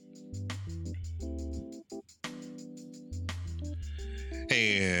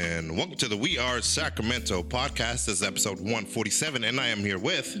And welcome to the We Are Sacramento podcast. This is episode 147, and I am here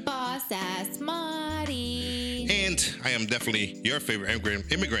with Boss Ass Marty. And I am definitely your favorite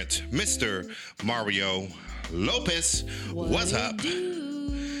immigrant, Mr. Mario Lopez. What's up?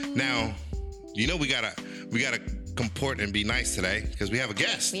 Now, you know we gotta comport and be nice today because we have a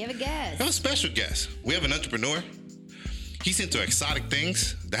guest. We have a We have guest. a special guest. We have an entrepreneur. He's into exotic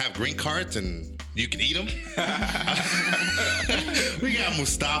things that have green cards and you can eat them. We got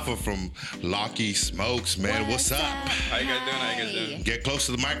Mustafa from Lucky Smokes, man. What's up? How you guys doing? Get close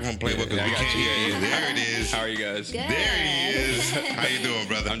to the microphone, Playboy, because Yeah, I we got can't you. hear you. There it is. How are you guys? Good. There he is. How you doing,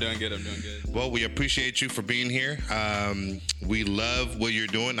 brother? I'm doing good. Well, we appreciate you for being here. We love what you're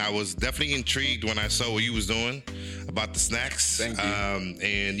doing. I was definitely intrigued when I saw what you was doing about the snacks. Thank you.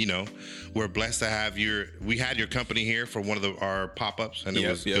 And you know, we're blessed to have we had your company here for one of our pop-ups, and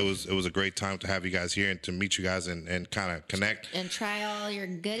it was a great time to have you guys here and to meet you guys and kind of connect. And try all your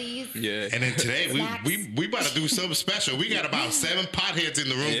goodies. Yeah. And then today Snacks. we about to do something special. We got about 7 potheads in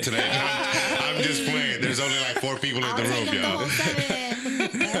the room today. I'm just playing. There's only like 4 people in I'll the take room, them the y'all. whole 7.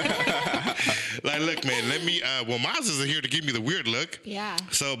 Like, look, man, let me, Miles isn't here to give me the weird look. Yeah.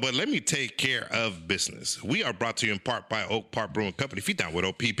 So, but let me take care of business. We are brought to you in part by Oak Park Brewing Company. If you're down with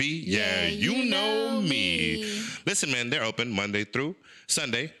OPP, yeah, you know me. Listen, man, they're open Monday through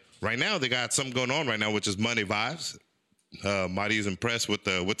Sunday. Right now, they got something going on right now, which is Monday Vibes. Marty's impressed with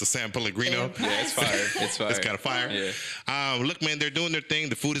the San Pellegrino. Yeah, it's fire. It's fire. It's kind of fire. Yeah. Look, man, they're doing their thing.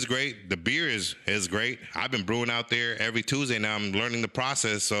 The food is great. The beer is great. I've been brewing out there every Tuesday now. I'm learning the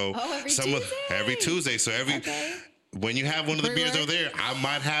process. So every Tuesday. So when you have one of the beers over there, I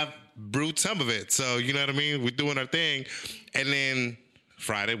might have brewed some of it. So you know what I mean? We're doing our thing. And then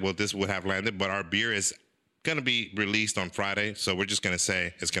Friday, well, this would have landed, but our beer is going to be released on Friday. So we're just going to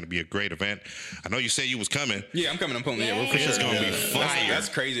say it's going to be a great event. I know you said you was coming. Yeah, I'm coming. Yeah, we're for sure. It's gonna be fire. That's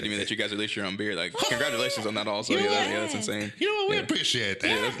crazy to me that you guys released your own beer. Like, congratulations on that also. That's insane. You know what? We appreciate that.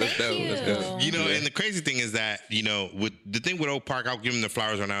 Yeah, that's dope. That's dope. You know, and the crazy thing is that, you know, with the thing with Oak Park, I'll give them the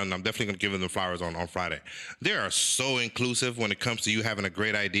flowers right now, and I'm definitely going to give them the flowers on Friday. They are so inclusive when it comes to you having a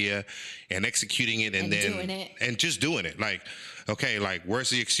great idea and executing it and then doing it. And just doing it. Like, okay, like, where's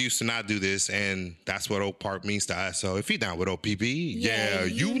the excuse to not do this? And that's what Oak Park means to us. So if you're down with OPP, yeah,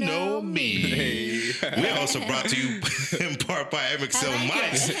 you know me. Hey. We also brought to you in part by MXL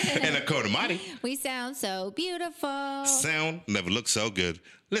Mics and Akota Mighty. We sound so beautiful. Sound never looked so good.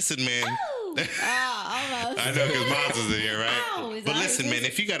 Listen, man. Almost. I know because Miles is in here, right? Ow, is But that listen, what it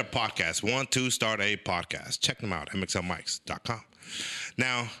man, if you got a podcast, want to start a podcast, check them out, mxlmics.com.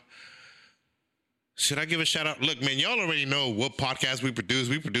 Now, should I give a shout out? Look, man, y'all already know what podcast we produce.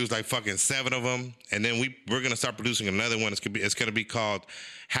 We produce like fucking 7 of them. And then we're going to start producing another one. It's going to be called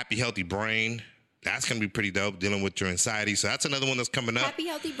Happy Healthy Brain. That's going to be pretty dope, dealing with your anxiety. So that's another one that's coming up. Happy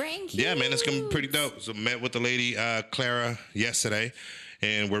Healthy Brain. Yeah, man, it's going to be pretty dope. So met with the lady, Clara, yesterday.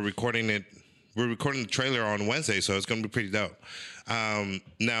 And we're recording it. We're recording the trailer on Wednesday, so it's going to be pretty dope.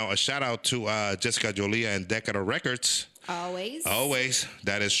 Now, a shout out to Jessica Jolia and Decada Records. Always.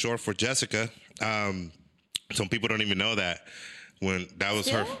 That is short for Jessica. Some people don't even know that when that was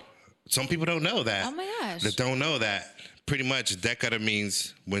her. Some people don't know that. Oh my gosh. That don't know that. Pretty much, Decada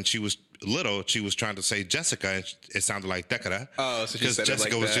means when she was little, she was trying to say Jessica, and it sounded like Decada. Oh, so she said Jessica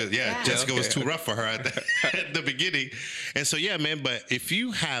it like was that. just Jessica was too rough for her at the beginning. And so yeah, man. But if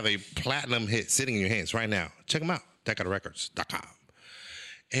you have a platinum hit sitting in your hands right now, check them out. DecadaRecords.com.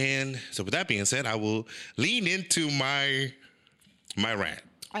 And so with that being said, I will lean into my rant.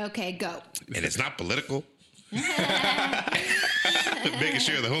 Okay, go. And it's not political. Making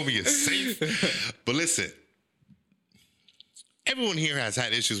sure the homie is safe. But listen, everyone here has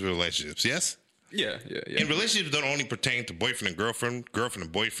had issues with relationships, yes? Yeah. And relationships don't only pertain to boyfriend and girlfriend, girlfriend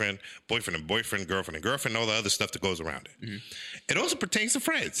and boyfriend, boyfriend and boyfriend, girlfriend and girlfriend, all the other stuff that goes around it. Mm-hmm. It also pertains to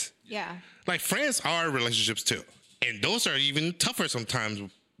friends. Yeah. Like, friends are relationships too. And those are even tougher sometimes.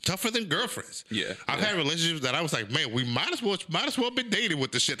 Tougher than girlfriends. Yeah. I've had relationships that I was like, man, we might as well been dating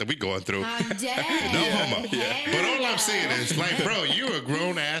with the shit that we going through. I'm dead. No homo. Yeah. But all I'm saying is, like, bro, you're a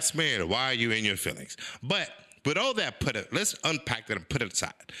grown ass man. Why are you in your feelings? But with all that let's unpack that and put it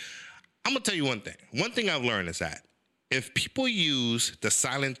aside. I'm gonna tell you one thing. One thing I've learned is that if people use the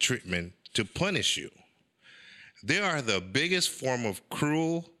silent treatment to punish you, they are the biggest form of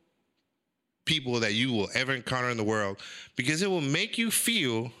cruel people that you will ever encounter in the world, because it will make you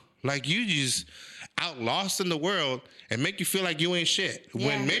feel like you just out lost in the world and make you feel like you ain't shit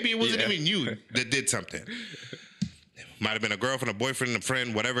when maybe it wasn't even you that did something. Might have been a girlfriend, a boyfriend, a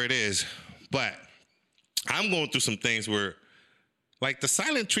friend, whatever it is. But I'm going through some things where Like, the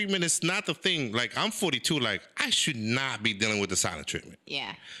silent treatment is not the thing. Like, I'm 42. Like, I should not be dealing with the silent treatment.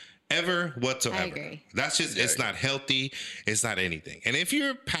 Yeah. Ever whatsoever. I agree. That's just, it's not healthy. It's not anything. And if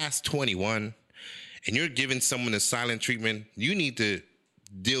you're past 21 and you're giving someone a silent treatment, you need to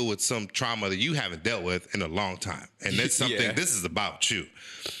deal with some trauma that you haven't dealt with in a long time. And that's something, this is about you.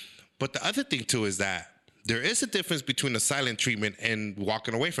 But the other thing too is that there is a difference between the silent treatment and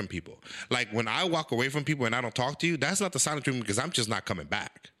walking away from people. Like, when I walk away from people and I don't talk to you, that's not the silent treatment, because I'm just not coming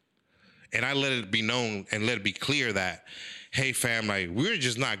back. And I let it be known and let it be clear that, hey fam, like, we're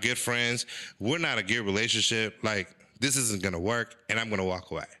just not good friends. We're not a good relationship. Like, this isn't going to work, and I'm going to walk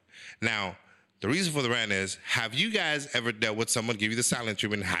away. Now, the reason for the rant is, have you guys ever dealt with someone give you the silent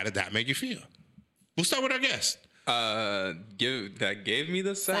treatment? How did that make you feel? We'll start with our guest. Gave me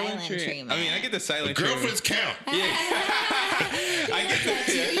the silent treatment. I mean, I get the silent Girlfriends count. Yeah. I get the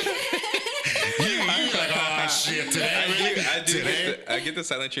You're like, oh shit, today. I get the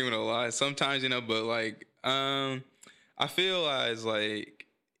silent treatment a lot sometimes, but like, I feel as like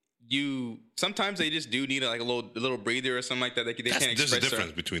sometimes they just do need like a little breather or something like that. They can't express. There's a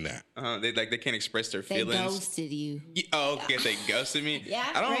difference between that. They can't express their They feelings. ghosted you. Oh, okay, they ghosted me. Yeah,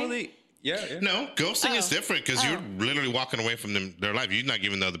 I don't right? really. Yeah. No, ghosting is different, because you're literally walking away from their life. You're not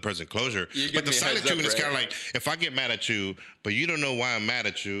giving the other person closure. But the silent treatment is kind of like, if I get mad at you, but you don't know why I'm mad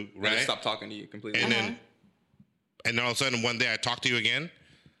at you, right? I just stop talking to you completely. And then all of a sudden one day I talk to you again.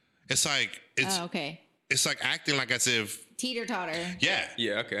 It's like okay. It's like acting like as if Teeter-totter. Yeah.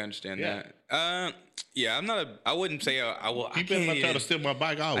 Yeah, okay, I understand that. Yeah, I wouldldn't say I will. You better not try to steal my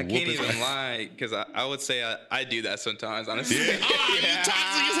bike. I can't even lie, because I would say I do that sometimes, honestly. Yeah. Oh, you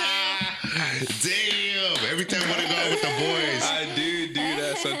toxic as hell. Damn. Every time I want to go out with the boys. I do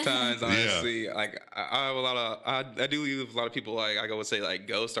that sometimes, honestly. Yeah. Like, I have I do leave a lot of people, like, I would say, like,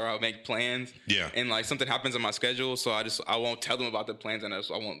 ghost, or I'll make plans. Yeah. And, like, something happens in my schedule, so I won't tell them about the plans, and I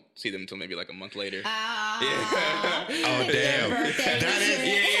won't see them until maybe, like, a month later. Oh, damn. That is.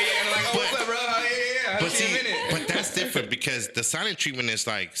 Yeah. And like, what's up, bro? But that's different, because the silent treatment is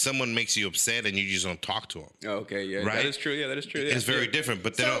like someone makes you upset and you just don't talk to them. Okay, yeah, right? That is true. Yeah, that is true. Yeah, it's very different,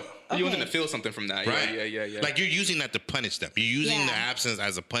 but you want them to feel something from that, right? Yeah. Like, you're using that to punish them. You're using the absence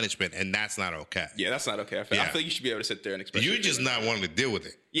as a punishment, and that's not okay. Yeah, that's not okay. I feel like you should be able to sit there and express. You're just not wanting to deal with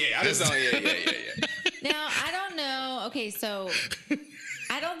it. Yeah, I just don't. Yeah. Now, I don't know. Okay, so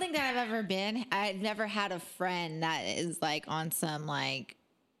I don't think that I've never had a friend that is like on some like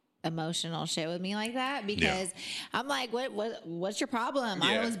emotional shit with me like that, because I'm like, what's your problem?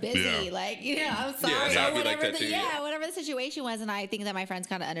 I was busy. Like, I'm sorry. Yeah, or whatever like that too, whatever the situation was. And I think that my friends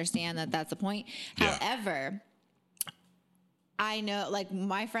kind of understand that that's the point. Yeah. However, I know, like,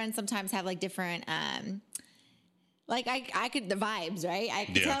 my friends sometimes have like different, like, I could, the vibes, right? I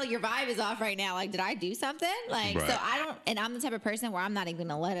can tell your vibe is off right now. Like, did I do something? Like, so I don't, and I'm the type of person where I'm not even going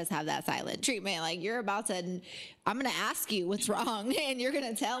to let us have that silent treatment. Like, you're about to, I'm going to ask you what's wrong, and you're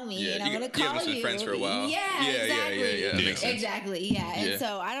going to tell me, and I'm going to call you. Friends for a while. Yeah, exactly. That makes sense. Exactly, yeah. And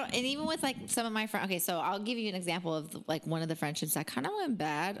so I don't, and even with like some of my friends, okay, so I'll give you an example of like one of the friendships that kind of went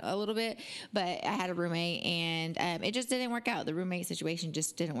bad a little bit, but I had a roommate, and it just didn't work out. The roommate situation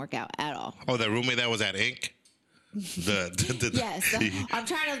just didn't work out at all. Oh, that roommate that was at Inc.? Yes, I'm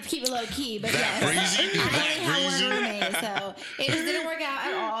trying to keep it low key, but that breezy, I only had one roommate, so it just didn't work out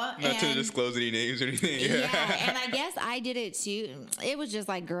at all. Not to disclose any names or anything. Yeah, and I guess I did it too. It was just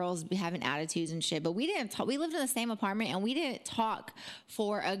like girls having attitudes and shit, but we didn't talk. We lived in the same apartment, and we didn't talk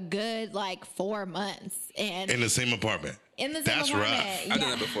for a good like 4 months. And in the same apartment. In the same That's apartment. rough. Yeah. I've done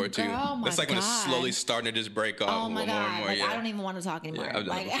that before too. Oh my It's like when it's God. slowly starting to just break off Oh a my little more and God! more. Like, Yeah. I don't even want to talk anymore. Yeah, I've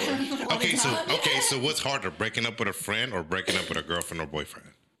done like, it before. I don't even want to talk. So what's harder, breaking up with a friend or breaking up with a girlfriend or boyfriend?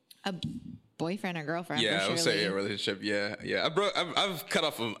 A boyfriend or girlfriend? Yeah, for I would surely. say a relationship. Yeah. I've cut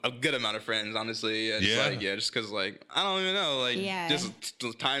off a good amount of friends, honestly. Just because like I don't even know, like just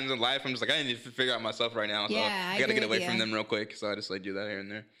times in life I'm just like I need to figure out myself right now. So I gotta get away from them real quick. So I just like do that here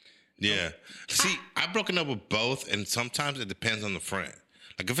and there. Yeah. See, I've broken up with both, and sometimes it depends on the friend.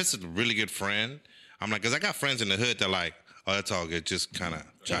 Like, if it's a really good friend, I'm like, because I got friends in the hood that like, oh, that's all good. Just kind of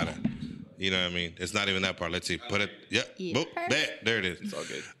try to, you know what I mean? It's not even that part. Let's see. Put it. Yep. Yeah. Boop, there it is. It's all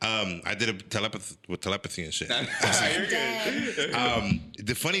good. I did a telepathy and shit. You're good.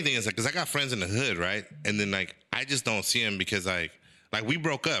 The funny thing is, like, because I got friends in the hood, right? And then, like, I just don't see them because, like we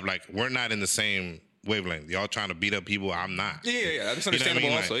broke up. Like, we're not in the same wavelength. Y'all trying to beat up people. I'm not. Yeah. That's understandable. You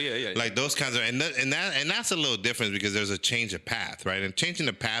know what I mean? Also, like, like those kinds of, and that's a little different because there's a change of path, right? And changing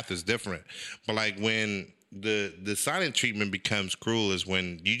the path is different. But like when the silent treatment becomes cruel is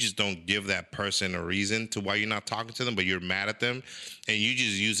when you just don't give that person a reason to why you're not talking to them, but you're mad at them, and you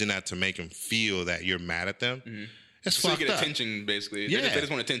just using that to make them feel that you're mad at them. Mm-hmm. It's so fucked you get up. attention, basically. Yeah. They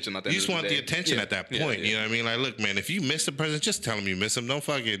just want attention. At the You end just of want the the attention at that point. You know what I mean? Like, look, man, if you miss the person, just tell them you miss them. Don't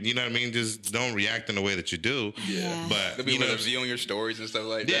fucking, you know what I mean? Just don't react in the way that you do. Yeah. But they'll be viewing your stories and stuff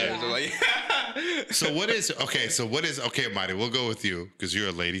like that. So, like, so what is okay, Marty? We'll go with you because you're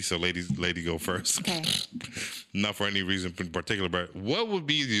a lady. So lady, go first. Okay. Not for any reason in particular, but what would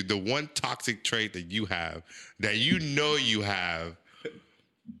be the one toxic trait that you have that you have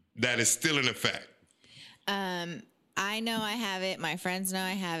that is still in effect? I know I have it. My friends know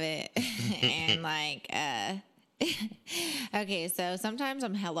I have it. And like, okay, so sometimes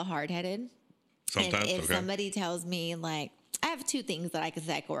I'm hella hard-headed. Sometimes, and if somebody tells me like, I have two things that I can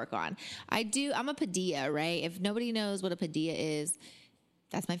say I can work on. I'm a Padilla, right? If nobody knows what a Padilla is,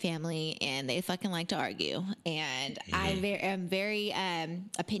 that's my family, and they fucking like to argue. And I'm very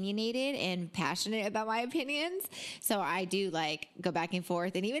opinionated and passionate about my opinions. So I do like go back and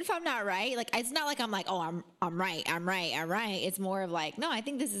forth. And even if I'm not right, like it's not like I'm like, oh, I'm right. It's more of like, no, I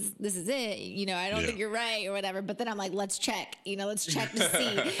think this is it. You know, I don't think you're right or whatever. But then I'm like, let's check. You know, let's check to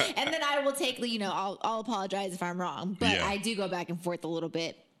see. And then I will take, you know, I'll apologize if I'm wrong. But I do go back and forth a little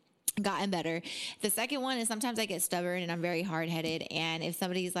bit. Gotten better. The second one is sometimes I get stubborn and I'm very hard-headed, and if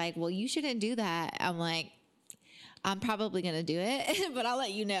somebody's like, well, you shouldn't do that, I'm like, I'm probably gonna do it, but I'll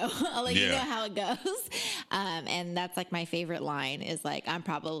let you know. I'll let you know how it goes. And that's like my favorite line is like, I'm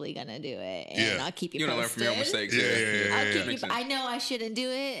probably gonna do it, and I'll keep you posted. Learn from your mistakes. I know I shouldn't do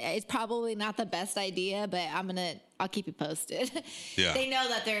it. It's probably not the best idea, but I'll keep you posted. Yeah. They know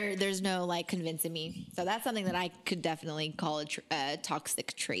that there's no like convincing me. So that's something that I could definitely call a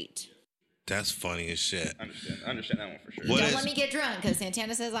toxic trait. That's funny as shit. I understand that one for sure. Don't let me get drunk because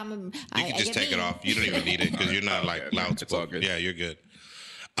Santana says You can just take it off. You don't even need it because you're not like loud. It's all good. Yeah, you're good.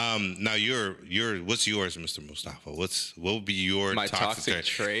 Now what's yours, Mr. Mustafa? What will be your my toxic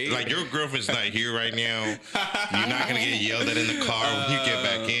trait? Like your girlfriend's not here right now. You're not gonna get yelled at in the car when you get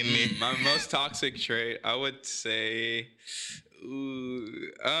back in there. My most toxic trait, I would say,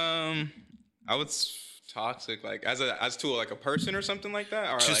 toxic like as to like a person or something like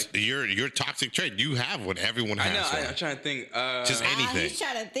that, or just like your toxic trait. You have what everyone has. I know. I'm trying to think. Just anything. He's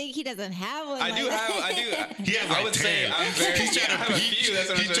trying to think. He doesn't have one. I do. Yeah, I would say I'm very. He's trying to.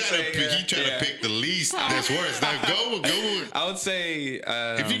 He trying to pick the least that's worse. Now go. I would say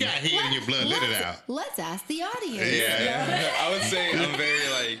if you got heat in your blood, let it out. Let's ask the audience. Yeah. I would say I'm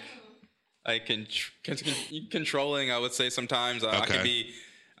very controlling. I would say sometimes I could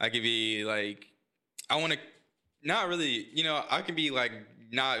be like. I want to, not really, you know, I can be like,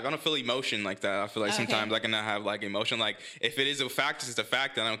 I don't feel emotion like that. I feel like sometimes I cannot have like emotion. Like if it is a fact, it's a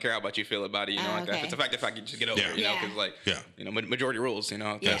fact. I don't care how about you feel about it. You know, like if it's a fact, if I can just get over it, you know, because like, you know, majority rules, you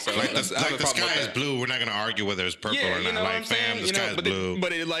know. Yeah. So like the sky is blue. We're not gonna argue whether it's purple or not. You know like, fam, the sky is blue.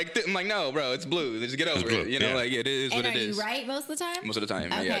 But it I'm like, no, bro, it's blue. Just get over it. You know, like it is what it is. Are you right most of the time? Most of the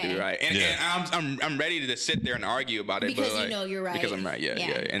time, yeah, I do right. And I'm ready to sit there and argue about it because you know you're right. Because I'm right. Yeah.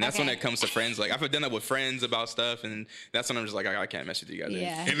 And that's when it comes to friends. Like I've done that with friends about stuff, and that's when I'm just like, I can't mess with you guys.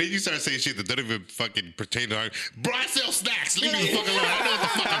 Yeah. And then you start saying shit that don't even fucking pertain to argue. Bro, I sell snacks. Leave me the fuck alone. I know what the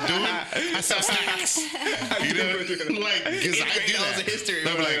fuck I'm doing. I sell snacks. You know, like because I do that. History.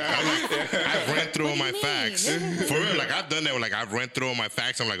 I'm like, I've ran through all my facts. For real, like I've done that. Like I've ran through all my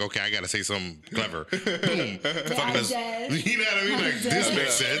facts. I'm like, okay, I gotta say something clever. Boom. You know what I mean? Like this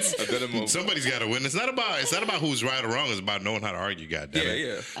makes sense. Somebody's got to win. It's not about who's right or wrong. It's about knowing how to argue. Goddamn it.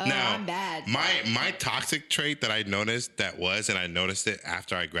 Yeah. Now, I'm bad. My toxic trait that I noticed and I noticed it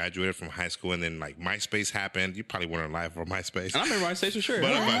after I graduated from high school, and then like MySpace happened. You probably weren't alive for MySpace. I remember MySpace for sure.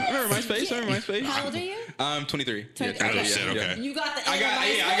 But I remember MySpace. How old are you? I'm 23. Okay. You got the. I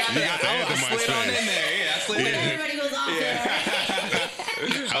got the slid on in there. Yeah, I slid in. Everybody goes off there.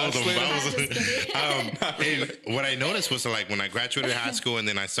 And what I noticed was like when I graduated high school and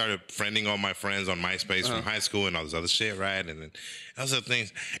then I started friending all my friends on MySpace from high school and all this other shit, right? And then those other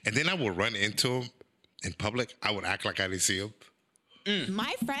things. And then I would run into them in public. I would act like I didn't see them.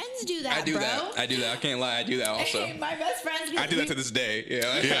 My friends do that, I do bro. that. I do that. I can't lie. I do that also. My best friends. I do that to this day.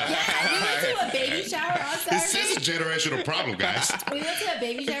 Yeah. We went to a baby shower on Saturday. This is a generational problem, guys. We went to a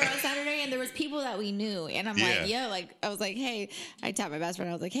baby shower on Saturday, and there was people that we knew, and I'm like, yo, like I was like, hey, I tapped my best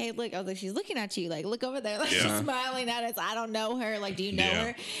friend. I was like, hey, look, I was like, she's looking at you, like look over there, like she's smiling at us. I don't know her, like, do you know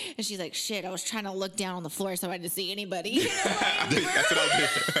her? And she's like, shit, I was trying to look down on the floor so I didn't see anybody. You know, like, that's what I'll do.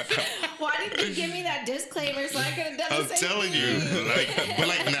 Why didn't you give me that disclaimer so I could have done the same I'm telling you,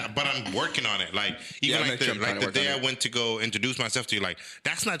 but I'm working on it. Like even the day I went to go introduce myself to you, like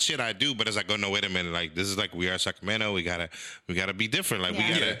that's not shit I do. But as I go, no, wait a minute, like this is like we are Sacramento. We gotta be different. Like we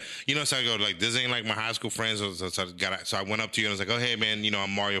gotta, you know. So I go like this ain't like my high school friends. So I went up to you and I was like, oh hey man, you know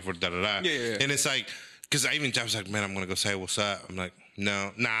I'm Mario for da da da. Yeah. And it's like. because I was like, man, I'm gonna go say what's up. I'm like,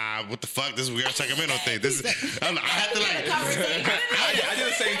 no, nah, what the fuck? This is weird Sacramento thing. This is, I had to like. I did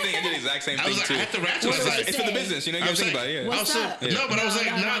the same thing. I did the exact same thing too. I had to ratchet. It's for the business, you know. You gotta think about it. Yeah. No, but I was like,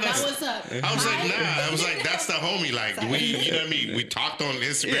 that's what's up. I was like, nah. I was like, that's the homie. Like you know what I mean? We talked on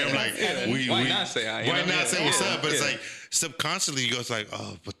Instagram. Why not say hi? Why not say what's up? But it's like subconsciously you go, it's like,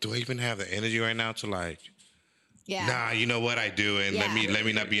 oh, but do I even have the energy right now to like? Yeah. Nah, you know what I do, and let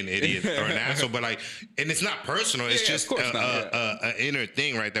me not be an idiot or an asshole. But like, and it's not personal. It's just an inner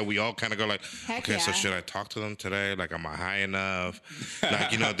thing, right? That we all kind of go like, okay, so should I talk to them today? Like, am I high enough?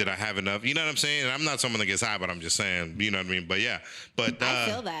 Like, you know, did I have enough? You know what I'm saying? And I'm not someone that gets high, but I'm just saying, you know what I mean? But yeah, but I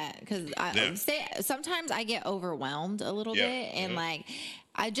feel that because sometimes I get overwhelmed a little bit, and like.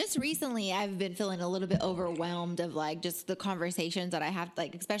 I've been feeling a little bit overwhelmed of like just the conversations that I have,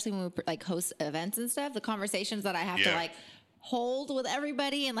 like, especially when we like host events and stuff, the conversations that I have to like hold with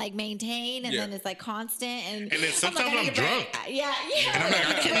everybody and like maintain, and then it's like constant, and then sometimes I'm drunk. And I'm like,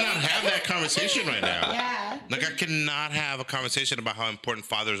 I cannot have that conversation right now. Like I cannot have a conversation about how important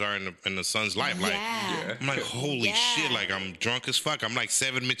fathers are in the son's life. Like I'm like, holy shit, like I'm drunk as fuck. I'm like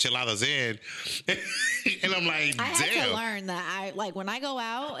 7 micheladas in, and I'm like, damn. I had to learn that I like when I go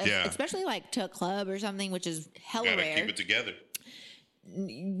out, especially like to a club or something, which is hella rare. Keep it together.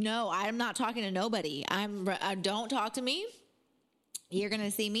 No, I'm not talking to nobody. Don't talk to me. You're going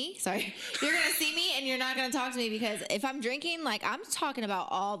to see me. Sorry. You're going to see me and you're not going to talk to me, because if I'm drinking, like I'm talking about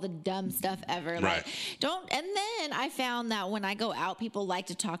all the dumb stuff ever. Like and then I found that when I go out, people like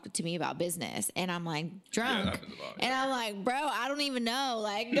to talk to me about business, and I'm like drunk and I'm like, bro, I don't even know.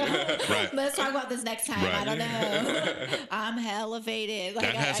 Like, let's talk about this next time. I don't know. I'm hella faded. Like,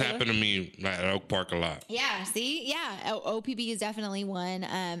 that has happened to me at Oak Park a lot. Yeah. See? Yeah. OPB is definitely one.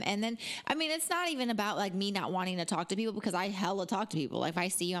 And then, I mean, it's not even about like me not wanting to talk to people, because I hella talk to people. Like if I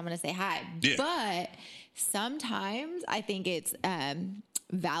see you, I'm going to say hi. Yeah. But sometimes I think it's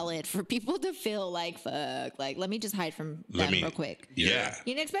valid for people to feel like, fuck, like let me just hide from them real quick. Yeah.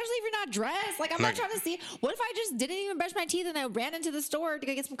 You know, especially if you're not dressed. Like I'm not trying to see. What if I just didn't even brush my teeth and I ran into the store to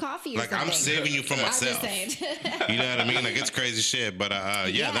go get some coffee or something? Like I'm saving you from myself. I'm just saying. You know what I mean? Like it's crazy shit. But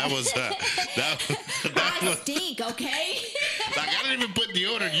that was I stink, okay? Like I didn't even put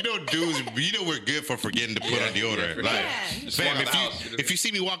deodorant. You know, dudes, we're good for forgetting to put on deodorant. Like, fam, if you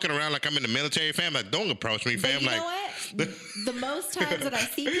see me walking around like I'm in the military, fam, like don't approach me, fam. But you know what? The most times that I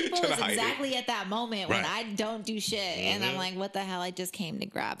see people is exactly at that moment when I don't do shit, and I'm like, what the hell? I just came to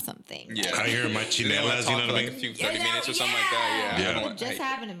grab something. Yeah, I hear my chinelas. You know what I mean? Like a few 30 minutes or something like that. It just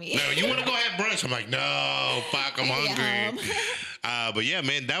happened to me. No, you want to go have brunch? I'm like, no, fuck, I'm hungry. But yeah,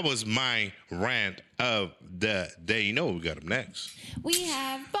 man, that was my rant of the day. You know what we got up next? We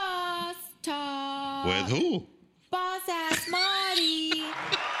have Boss Talk. With who? Boss Ass Marty.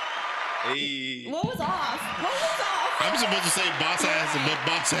 Hey. What was off? I'm supposed to say boss ass, but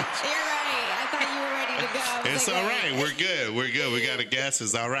boss ass. You're right. I thought you were ready to go. It's all right. We're good. We got a guest.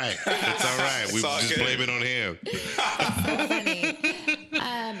 It's all right. It's all right. We just blame it on him. That's so funny.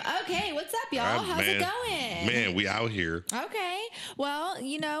 Okay, what's up, y'all? How's it going? Man, we out here. Okay. Well,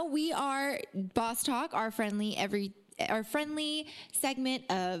 you know, we are Boss Talk, our friendly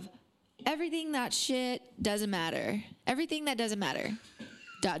segment of everything that shit doesn't matter. Everything that doesn't matter. ...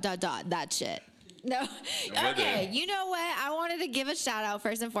 that shit. No. Okay, you know what? I wanted to give a shout out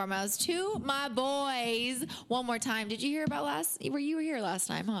first and foremost to my boys one more time. Did you hear about you were here last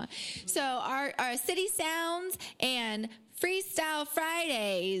time, huh? So our City Sounds and Freestyle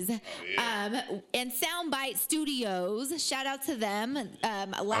Fridays and Soundbite Studios. Shout out to them.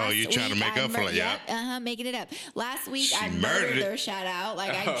 You trying to make up for it? Yeah. Making it up. Last week I murdered their shout out.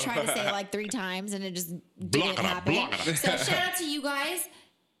 Like I tried to say it like 3 times and it just didn't happen. So shout out to you guys.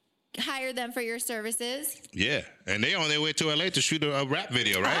 Hire them for your services. Yeah, and they on their way to LA to shoot a rap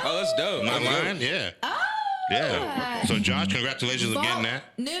video, right? Oh, that's dope. Not lying, yeah. Oh, yeah. So Josh, congratulations on getting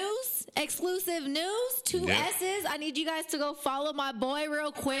that. News, exclusive news, 2 S's. I need you guys to go follow my boy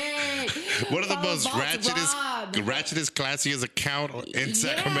real quick. What are the most ratchetest, classiest account in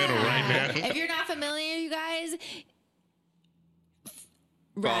Sacramento right now? If you're not familiar, you guys.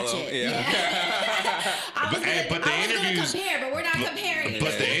 Ratchet. But the interviews. But we're not comparing.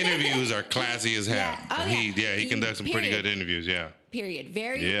 But the interviews are classy as hell. He conducts some pretty good interviews. Yeah. Period.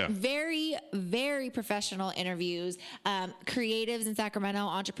 Very, very professional interviews. Creatives in Sacramento,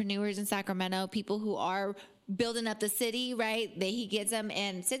 entrepreneurs in Sacramento, people who are building up the city, right? He gets them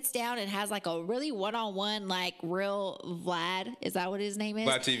and sits down and has like a really one-on-one, like real Vlad. Is that what his name is?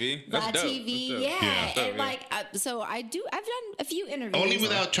 Vlad TV. Vlad TV. Yeah. And like, so I've done a few interviews. Only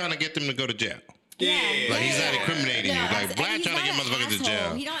without trying to get them to go to jail. Like he's not incriminating you. Like Vlad trying to get motherfuckers to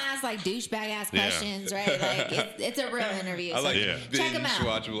jail. He don't ask like douchebag ass questions, right? Like it's a real interview. I like check him out.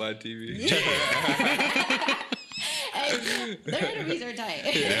 Watch Vlad TV. Their interviews are tight.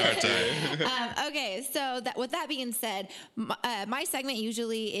 They are tight. Okay, so with that being said, my segment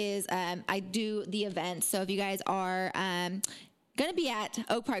usually is I do the events. So if you guys are going to be at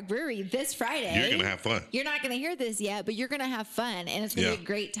Oak Park Brewery this Friday. You're going to have fun. You're not going to hear this yet, but you're going to have fun, and it's going to be a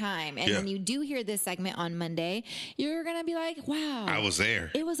great time. And when you do hear this segment on Monday, you're going to be like, wow. I was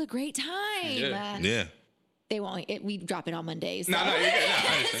there. It was a great time. Yeah. They won't. We drop it on Mondays. So. No, you're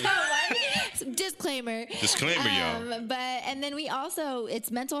good. So, disclaimer. Disclaimer, y'all. And then we also, it's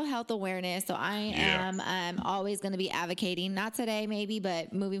mental health awareness. So I am always going to be advocating, not today maybe,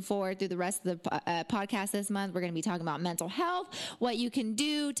 but moving forward through the rest of the podcast this month, we're going to be talking about mental health, what you can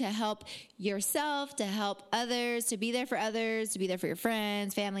do to help yourself, to help others, to be there for others, to be there for your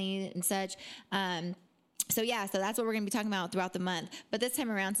friends, family, and such. So that's what we're going to be talking about throughout the month. But this time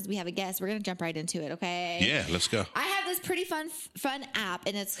around, since we have a guest, we're going to jump right into it, okay? Yeah, let's go. I have this pretty fun app,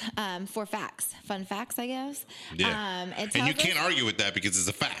 and it's for facts. Fun facts, I guess. Yeah. And you can't argue with that because it's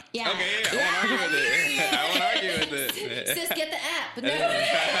a fact. Yeah. Okay, I won't argue with it. Sis, get the app. No.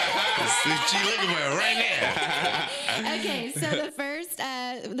 She looking for it right now. Okay, so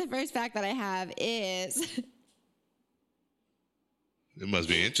the first fact that I have is... It must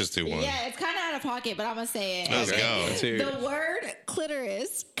be an interesting one. Yeah, it's kind of out of pocket, but I'm going to say it. Let's go. The word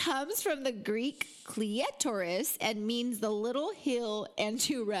clitoris comes from the Greek klietoris and means the little hill and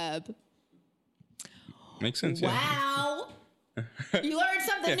to rub. Makes sense, Wow. You learn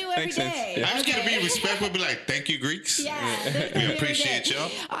something new every day. I'm just going to be respectful and be like, thank you, Greeks. Yeah. We appreciate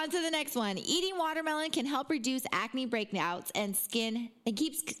y'all. On to the next one. Eating watermelon can help reduce acne breakouts and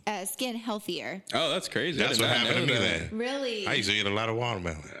keeps skin healthier. Oh, that's crazy. That's what happened to me then. Really? I used to eat a lot of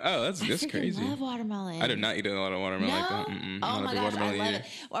watermelon. Oh, that's crazy. I love watermelon. I do not eat a lot of watermelon like that. Oh my gosh, I love it.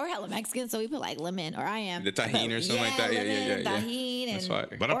 Well, we're hella Mexican, so we put like lemon, or I am. The tahini or something like that. Yeah. Tahini. That's fine.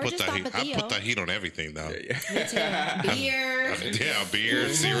 But I put tahini on everything, though. Beer. Yeah, beer,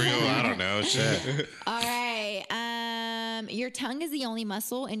 cereal, I don't know. Shit. All right. Your tongue is the only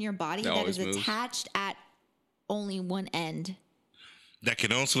muscle in your body that is attached at only one end. That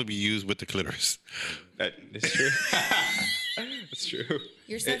can also be used with the clitoris. That is true. That's true.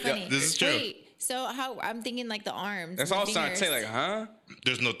 You're so funny. This is true. Wait, so how I'm thinking like the arms. That's all I was trying to say. Like, huh?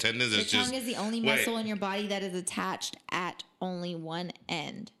 There's no tendons. Your tongue is the only muscle in your body that is attached at only one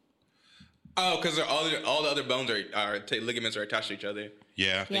end. Oh, because all the other bones ligaments are attached to each other.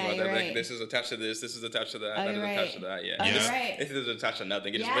 Yeah. You're right. Like, this is attached to this. This is attached to that. Oh, that is attached to that. Yeah. You're right. This is attached to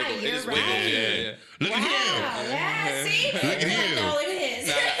nothing. It just wiggles. It just wiggles. Yeah. Look at him. Yeah. See. Look at him. No, it is.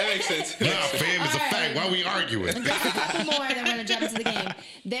 Nah, that makes sense. Nah, fam, it's a fact. Why are we arguing? Just a couple more, and then we're gonna jump into the game.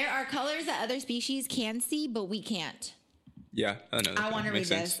 There are colors that other species can see, but we can't. Yeah, I know. I want to read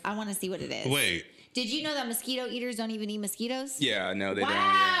this. I want to see what it is. Wait. Did you know that mosquito eaters don't even eat mosquitoes? Yeah, no, they don't.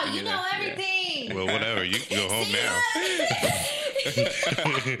 Wow, you know everything. Yeah. Well, whatever. You can go home now.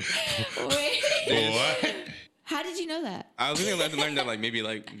 Wait. What? How did you know that? I was going to learn that maybe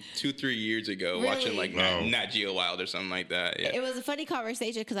 2-3 years ago, really? Watching Nat Geo Wild or something like that. Yeah. It was a funny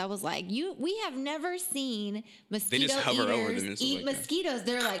conversation because I was like, we have never seen mosquito eaters eat mosquitoes.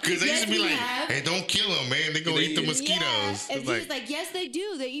 They're like, because they used to be like, hey, don't kill them, man. They're going to eat the mosquitoes. Yeah. And he's like, yes, they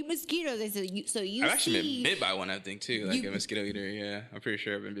do. They eat mosquitoes. They said, I've actually been bit by one, I think, too. Like a mosquito eater. Yeah, I'm pretty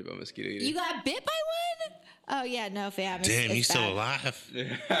sure I've been bit by a mosquito eater. You got bit by one? Oh, yeah, no, fam. Damn, he's still alive?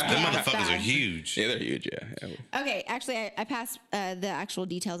 Them motherfuckers are huge. Yeah, they're huge, yeah. Okay, actually, I passed the actual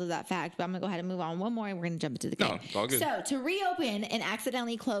details of that fact, but I'm going to go ahead and move on one more, and we're going to jump into the game. No, it's all good. So, to reopen an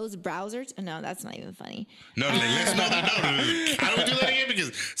accidentally closed browser... No, that's not even funny. No. How do we do that again?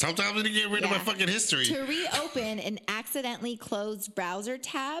 Because sometimes we get rid of my fucking history. To reopen an accidentally closed browser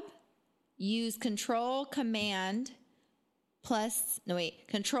tab, use Control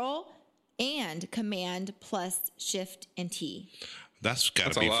and Command plus Shift and T. That's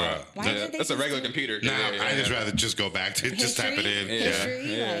got to be for... That's a regular computer. Nah, I just rather just go back to just type it in.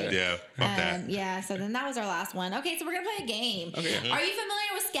 Yeah. Fuck that. Yeah, so then that was our last one. Okay, so we're going to play a game. Okay. Are you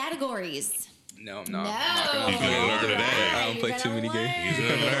familiar with categories? No, I'm not. You're going to learn today. I don't play too many games. You're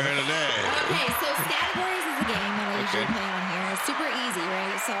going to learn today. Okay, so categories is a game that I usually play on here. It's super easy,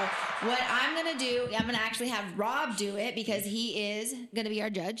 right? So what I'm going to do, I'm going to actually have Rob do it because he is going to be our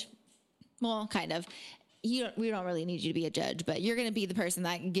judge. Well, kind of. We don't really need you to be a judge, but you're going to be the person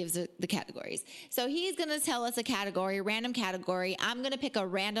that gives the categories. So he's going to tell us a category, a random category. I'm going to pick a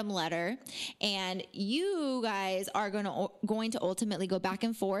random letter, and you guys are going to ultimately go back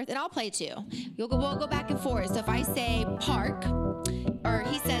and forth, and I'll play too. We'll go back and forth. So if I say park, or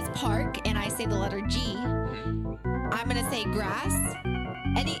he says park, and I say the letter G. I'm gonna say grass.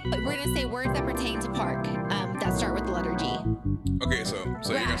 We're gonna say words that pertain to park that start with the letter G. Okay, so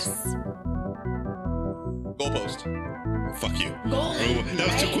grass. Goalpost. Fuck you. Goal. That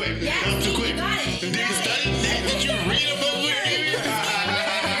was too quick. Yeah, that was too quick. You got it. Did you study that? Did you read a book?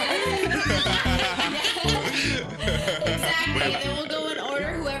 Exactly. And then we'll go in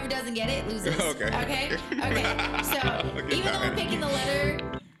order. Whoever doesn't get it loses. Okay. So even though we're picking the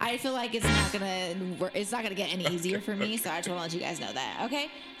letter, I feel like it's not gonna get any easier for me. So I just want to let you guys know that. Okay.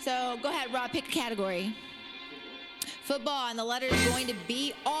 So go ahead, Rob. Pick a category. Football, and the letter is going to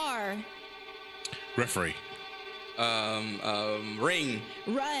be R. Referee. Ring.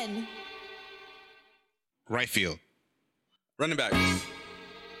 Run. Right field. Running back.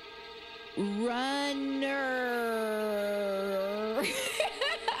 Runner.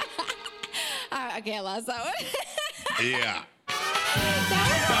 Okay, I lost that one. Yeah.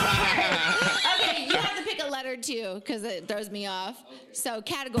 Okay, you have to pick a letter too, because it throws me off. So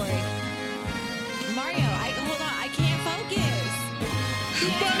category. Mario, hold on, I can't focus.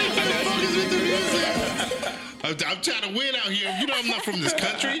 I'm trying to win out here. You know I'm not from this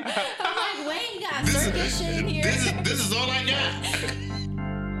country. I'm like, wait, you got circus shit in here. This is all I got.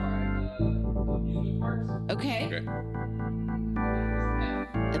 Okay.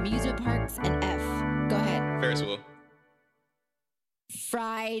 Amusement parks and F. Go ahead. Ferris wheel.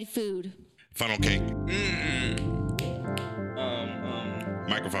 Fried food. Funnel cake.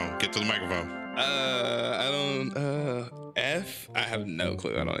 Microphone. Get to the microphone. I don't. F. I have no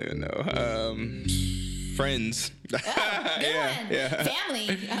clue. I don't even know. Friends. Oh, good one. Yeah. Family.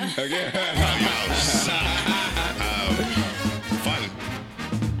 Okay. Fun.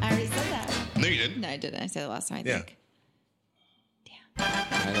 I already said that. No, you didn't. No, I didn't. I said it last time, I Yeah. think.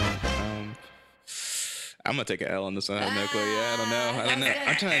 I'm gonna take an L on this one. I have no clue. Yeah, I don't know.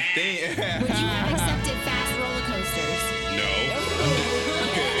 I'm trying to think. Would you have accepted fast roller coasters? No.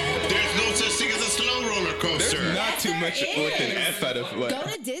 There's no such thing as a slow roller coaster. There's not too much with an F out of what. Go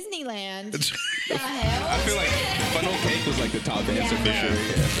to Disneyland. The hell? I feel like funnel cake was like the top answer for sure. Yeah.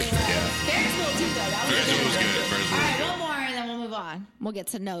 Ferris wheel too, though. Ferris wheel was good. All right, one more, and then we'll move on. We'll get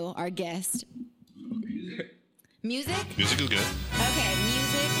to know our guest. Music? Music is good. Okay,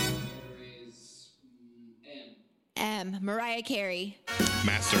 music. M. Mariah Carey.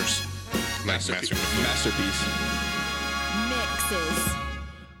 Masterpiece. Masterpiece. Mixes.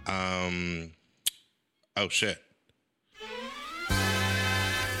 Oh shit. What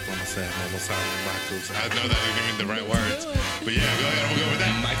am I saying? I know that isn't even the right words. But yeah, go ahead. We'll go with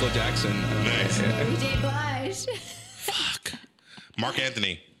that. Michael Jackson. Nice. Mary J. Blige. Fuck. Mark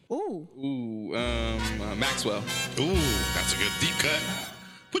Anthony. Ooh. Maxwell. Ooh, that's a good deep cut.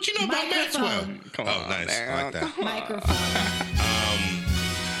 What you know about Maxwell? Come Oh, on, nice. man. I like that. Microphone.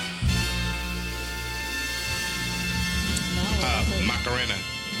 Macarena.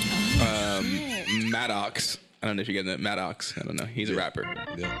 Maddox. I don't know if you get that. Maddox. I don't know. He's a rapper.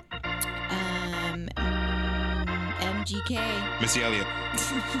 Yeah. MGK. Missy Elliott.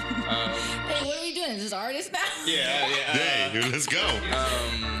 Hey, what are we doing? Is this artist now? Yeah. Hey, let's go.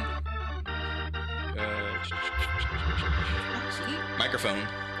 Microphone.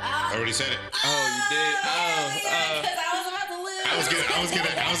 I already said it. Oh, you did. Because I was about to lose. I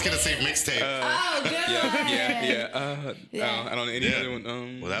was gonna say mixtape. Oh, good. Yeah. I don't know any other one.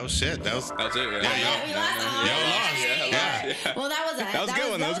 Well, that was shit. That was That's it. We lost. y'all lost. Yeah. Well, that was That was a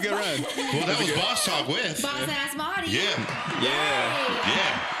good one. That was a good run. Well, that was Boss Talk with. Boss Ass Marty. Yeah.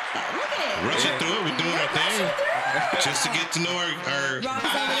 Look at it. Rushing through it. We're doing our thing. Just to get to know our Rob's over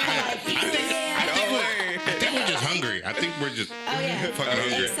there like, I think we're just hungry. I think we're just fucking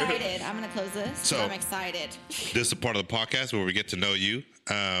hungry. excited. I'm going to close this. So- I'm excited. This is a part of the podcast where we get to know you.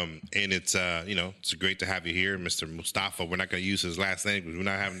 And it's it's great to have you here, Mr. Mustafa. We're not going to use his last name because we're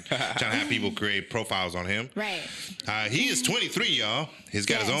not trying to have people create profiles on him. Right. He is 23, y'all. He's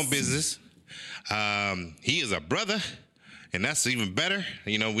got his own business. He is a brother, and that's even better.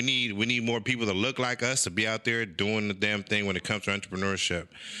 You know, we need more people that look like us to be out there doing the damn thing when it comes to entrepreneurship.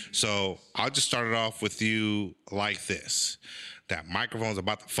 So I'll just start it off with you like this. That microphone's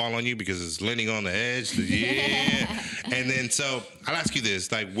about to fall on you because it's leaning on the edge. Yeah. And then, so I'll ask you this,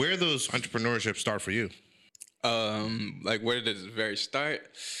 like, where those entrepreneurship start for you? Like, where did it very start?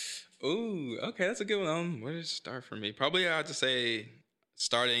 Ooh, okay, that's a good one. Where did it start for me? Probably I have to say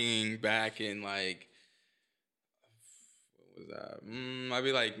starting back in like, what was that?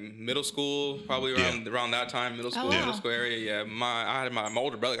 Maybe like middle school, probably around that time, middle school area. Yeah, I had my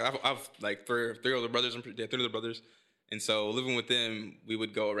older brother. I've like three older brothers. Three older brothers. And so living with them, we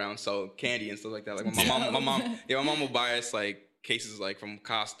would go around sell candy and stuff like that. Like my mom would buy us like cases like from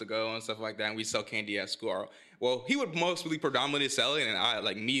Costco and stuff like that, and we sell candy at school. Well, he would mostly predominantly sell it, and I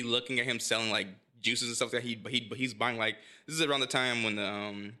like me looking at him selling like juices and stuff that he's buying. Like, this is around the time when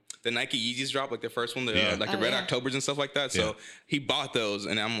the Nike Yeezys dropped, like the first one, the Red Octobers and stuff like that. So he bought those,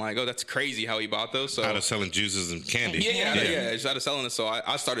 and I'm like, oh, that's crazy how he bought those. So out of selling juices and candy. Yeah. Just out of selling it. So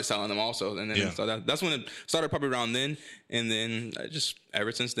I started selling them also, and then so that's when it started, probably around then. And then just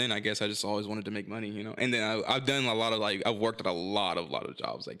ever since then, I guess I just always wanted to make money, you know. And then I've done a lot of I've worked at a lot of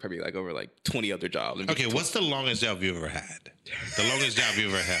jobs, like probably like over like 20 other jobs. Okay, what's the longest job you ever had? The longest job you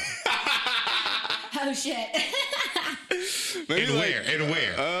ever had? Oh shit. Maybe where?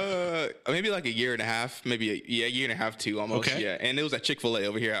 Maybe like a year and a half, maybe a year and a half too, almost. Okay. Yeah, and it was at Chick-fil-A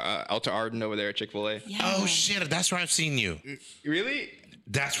over here, Alta Arden over there at Chick-fil-A. Yeah. Oh shit, that's where I've seen you. Really?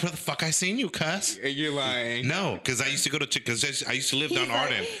 That's where the fuck I seen you, cuss. You're lying. No, because I used to go to because I used to live down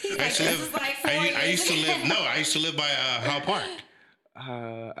Arden. I used to live by Howell Park.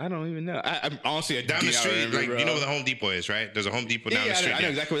 I don't even know. I'm honestly down the street, like you know where the Home Depot is, right? There's a Home Depot down the street. I know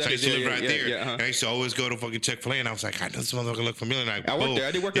exactly where that is. I used to live right there. And I used to always go to fucking Chick-fil-A, and I was like, I know this motherfucker look familiar. And I worked there.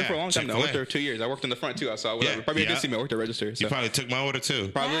 I did work there for a long time. I worked there 2 years. I worked in the front too. So probably did see me. I worked at register. So. You probably took my order too.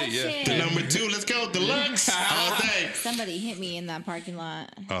 Probably, yeah. The number 2. Let's go, deluxe all day. Somebody hit me in that parking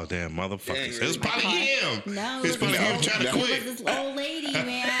lot. Oh damn, motherfuckers! It was probably him. No, it's probably him trying to quit. It was this old lady,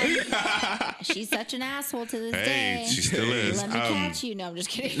 man. She's such an asshole to this day. Hey, she still is. Let me catch you. No, I'm just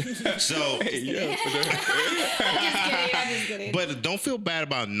kidding. So, I'm just kidding. But don't feel bad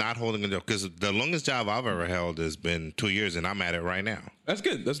about not holding a job, because the longest job I've ever held has been 2 years, and I'm at it right now. That's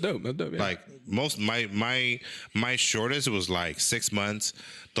good. That's dope. Yeah. Like most, my shortest was like 6 months.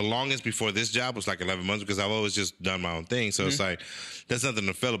 The longest before this job was like 11 months, because I've always just done my own thing. So it's like there's nothing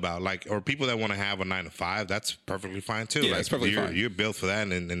to feel about. Like, or people that want to have a 9 to 5, that's perfectly fine too. Yeah, like, that's perfectly fine. You're built for that,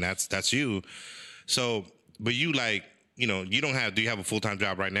 and that's you. So, but you like. You know, do you have a full-time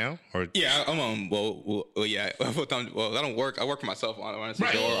job right now? Or yeah, I'm on. Well, yeah, full-time. Well, I don't work. I work for myself. Honestly,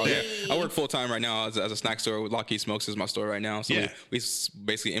 right. I work full-time right now as a snack store. Lockheed Smokes is my store right now. So we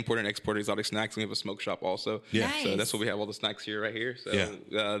basically import and export exotic snacks. We have a smoke shop also. Yeah. Nice. So that's what we have all the snacks here right here. So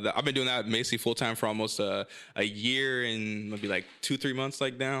I've been doing that basically full-time for almost a year and maybe like 2-3 months,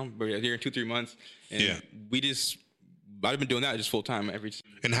 like now. But a year and 2-3 months. And I've been doing that just full time every.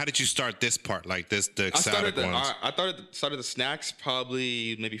 And how did you start this part, like the exotic ones? I started the snacks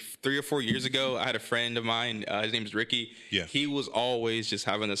probably maybe 3 or 4 years ago. I had a friend of mine. His name is Ricky. Yeah. He was always just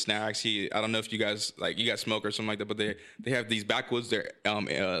having the snacks. I don't know if you guys smoke or something like that, but they have these backwoods. They're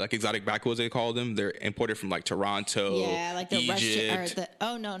like exotic backwoods, they call them. They're imported from like Toronto. Yeah, like the Egypt.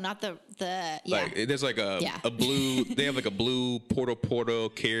 not the Like there's like a blue. They have like a blue Porto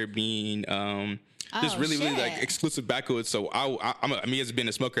Caribbean. Just really like exclusive backwoods. So me as being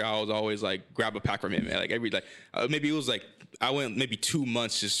a smoker, I was always like grab a pack from him, man. Like maybe it was like I went maybe 2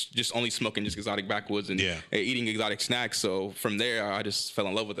 months just only smoking just exotic backwoods and eating exotic snacks. So from there, I just fell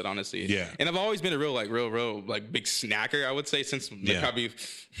in love with it, honestly. Yeah. And I've always been a real big snacker, I would say, since probably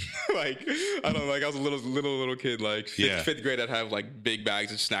like I don't know, like I was a little kid, like fifth grade. I'd have like big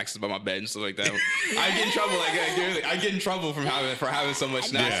bags of snacks by my bed and stuff like that. I get in trouble, I get in trouble for having so much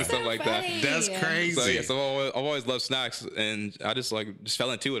snacks and stuff like that. That's crazy. So I've always loved snacks, and I just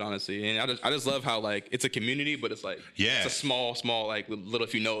fell into it, honestly. And I just love how like it's a community, but it's like it's a small like little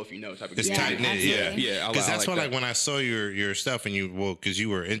if you know type of. It's tight knit, yeah. Because that's why like when I saw your stuff and because you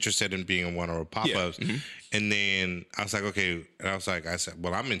were interested in being in one of our pop-ups, and then I was like, okay, and I said,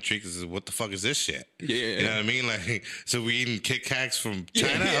 well, I'm intrigued. Because what the fuck is this shit? Yeah. You know what I mean? Like, so we eating Kit Kats from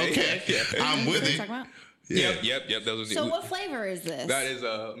China? Okay, I'm with it. Yep. So what flavor is this? That is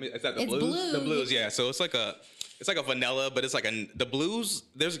is that the blues? Blue. The blues, yeah. So it's like a vanilla, but it's like the blues.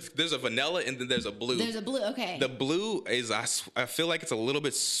 There's a vanilla and then there's a blue. There's a blue. Okay. The blue is I feel like it's a little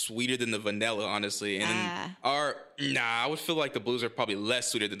bit sweeter than the vanilla, honestly. And I would feel like the blues are probably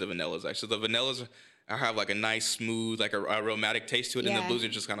less sweeter than the vanillas. Actually, the vanillas have like a nice smooth, like a aromatic taste to it, and the blues are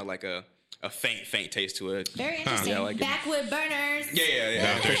just kind of like a faint taste to it. Very interesting. Like backwood burners.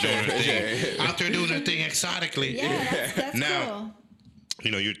 Yeah. Out there doing their thing exotically. Yeah, that's now, cool.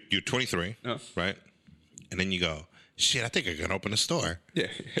 You know, you're 23, right? And then you go, shit, I think I can open a store. Yeah.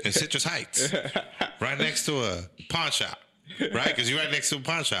 In Citrus Heights, right next to a pawn shop. Right, because you're right next to a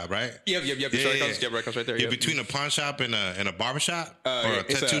pawn shop, right? Yep. Comes right there. You're between a pawn shop and a barber shop or a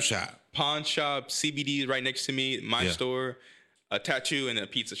tattoo shop. Pawn shop, CBD right next to me, my store, a tattoo, and a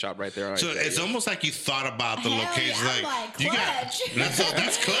pizza shop right there. So it's almost like you thought about the location. Like you got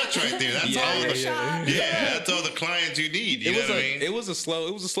that's clutch right there. That's all. That's all the clients you need. You know what I mean? It was a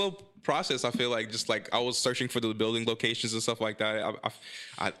slow process, I feel like just like I was searching for the building locations and stuff like that.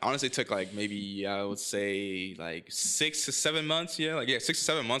 I honestly took like maybe I would say like 6 to 7 months. 6 to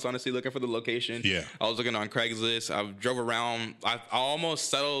 7 months. Honestly, looking for the location. Yeah, I was looking on Craigslist. I drove around. I almost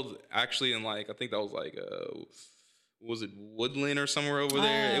settled actually in like I think that was like was it Woodland or somewhere over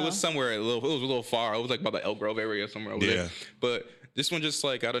there? It was somewhere it was a little far. It was like by the Elk Grove area somewhere over there. But this one just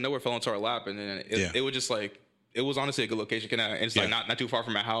like out of nowhere fell into our lap, and then it was just like. It was honestly a good location, and it's like not too far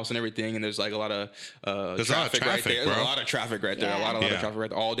from my house and everything. And there's like a lot of traffic right there. There's a lot of traffic right there. A lot of traffic right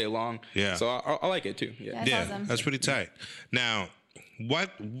there all day long. Yeah. So I like it too. Yeah. That's awesome. That's pretty tight. Now, what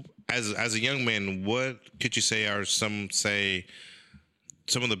as a young man, what could you say are some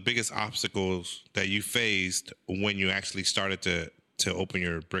of the biggest obstacles that you faced when you actually started to open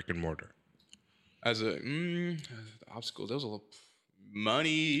your brick and mortar? Obstacles, there was a little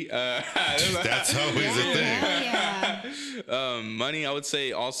money. That's always a thing. Money, I would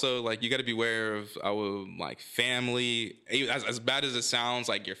say also like you got to be aware of our like family. As bad as it sounds,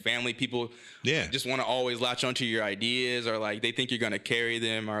 like your family people just want to always latch onto your ideas, or like they think you're gonna carry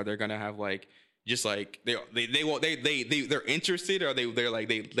them, or they're gonna have like just like they're interested, or they're like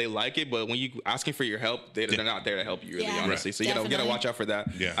they like it, but when you asking for your help, they're not there to help you really, honestly. So you gotta watch out for that.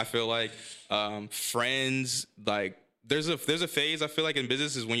 I feel like friends, like there's a phase I feel like in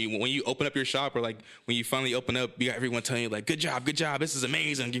business is when you open up your shop, or like when you finally open up, you got everyone telling you like good job, this is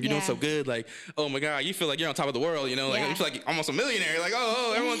amazing, you're doing so good, like oh my god, you feel like you're on top of the world, you know, like you feel like almost a millionaire, like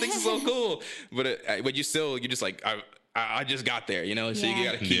oh everyone thinks it's so cool, but you're just like I just got there, you know, so you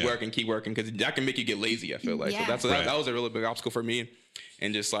gotta keep working, because that can make you get lazy, I feel like. So that was a really big obstacle for me,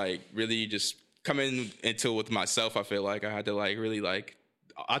 and just like really just coming into it with myself, I feel like I had to like really like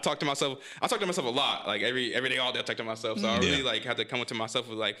I talk to myself a lot, like every day, all day I talk to myself, so I really like had to come into myself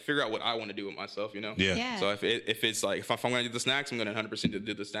with like figure out what I want to do with myself, you know. So if it's like if I'm gonna do the snacks, I'm gonna 100%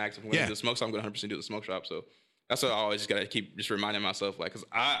 do the snacks. If I'm gonna do the smoke shop, I'm gonna 100% do the smoke shop. So that's what I always just gotta keep just reminding myself, like, because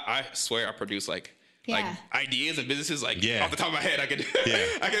I swear I produce like ideas and businesses like off the top of my head. I could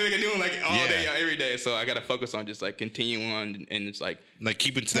I can make a new one like all day, every day. So I gotta focus on just like continuing on, and it's like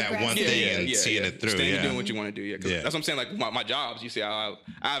keeping to that one thing and seeing it through. Staying doing what you want to do. That's what I'm saying. Like my jobs, you see, I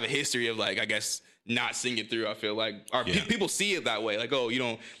have a history of like, I guess, not seeing it through. I feel like people see it that way. Like, oh, you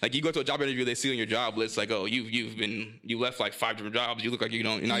don't, like you go to a job interview, they see on your job list like, oh, you left like 5 different jobs. You look like you're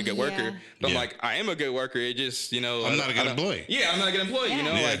not a good worker. But I'm like, I am a good worker. It just, you know, I'm not a good employee. I'm not a good employee. You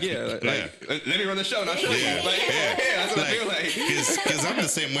know, let me run the show. Not show you. That's what I feel like. Because I'm the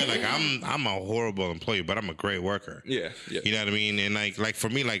same way. Like I'm a horrible employee, but I'm a great worker. You know what I mean? And like for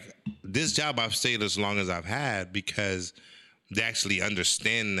me, like this job I've stayed as long as I've had because they actually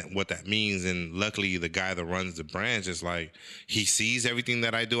understand what that means. And luckily the guy that runs the branch is like, he sees everything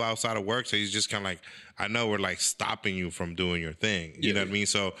that I do outside of work. So he's just kind of like, I know we're like stopping you from doing your thing. You know what I mean?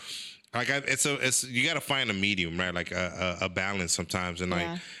 So like, it's you got to find a medium, right? Like a balance sometimes. And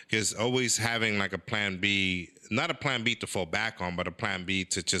like, because always having like a plan B, not a plan B to fall back on, but a plan B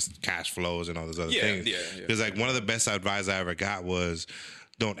to just cash flows and all those other things. Because like one of the best advice I ever got was,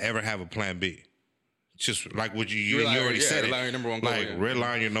 don't ever have a plan B. Just like what you already said, rely on your number one goal. Like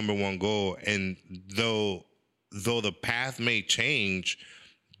rely on your number one goal, and though the path may change,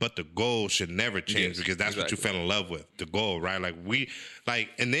 but the goal should never change because that's what you fell in love with, the goal, right?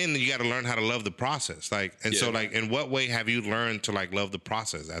 And then you got to learn how to love the process. Like, and so like, in what way have you learned to like love the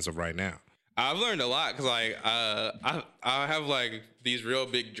process as of right now? I've learned a lot because like I have like these real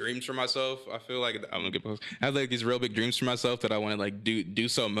big dreams for myself. I feel like I have like these real big dreams for myself that I want to like do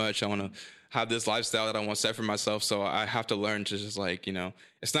so much. I want to have this lifestyle that I want set for myself. So I have to learn to just like, you know,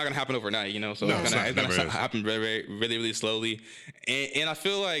 it's not gonna happen overnight, you know. So it's gonna happen very, really, really slowly. And I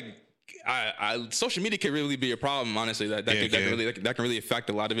feel like social media can really be a problem, honestly. That can really affect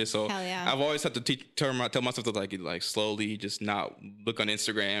a lot of it. So I've always had to tell myself to like slowly just not look on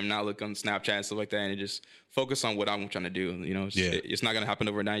Instagram, not look on Snapchat and stuff like that, and just focus on what I'm trying to do. You know, it's not gonna happen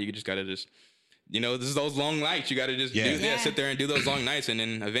overnight. You just gotta just, you know, this is those long nights. You gotta just sit there and do those long nights, and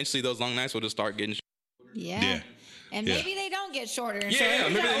then eventually those long nights will just start getting. And maybe they don't get shorter and shorter.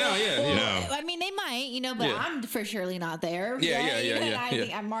 Maybe they don't. I mean, they might, you know, but I'm for surely not there. I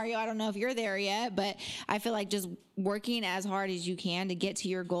think Mario, I don't know if you're there yet, but I feel like just working as hard as you can to get to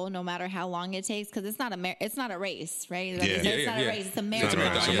your goal, no matter how long it takes, because it's not a race, right? It's not a race; it's a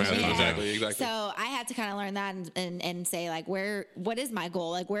marathon. Exactly. So I had to kind of learn that and say like, what is my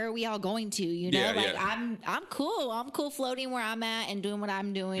goal? Like, where are we all going to? You know, I'm cool. I'm cool floating where I'm at and doing what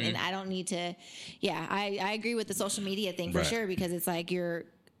I'm doing, and I don't need to. I agree with the social media thing for sure, because it's like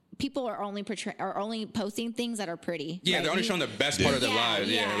people are only posting things that are pretty. Yeah, right? they're only showing the best part of their lives.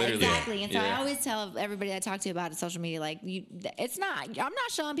 Yeah, literally. Exactly. And so I always tell everybody I talk to about it, social media, like, it's not. I'm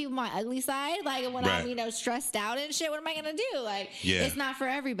not showing people my ugly side. Like when I'm stressed out and shit. What am I gonna do? Like it's not for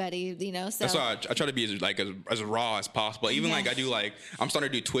everybody. So that's why I try to be as raw as possible. Even like I do I'm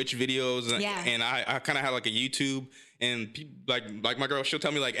starting to do Twitch videos and I kind of have like a YouTube. And people, like my girl, she'll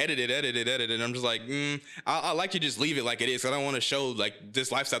tell me like edit it, and I'm just like, I like to just leave it like it is. 'Cause I don't want to show like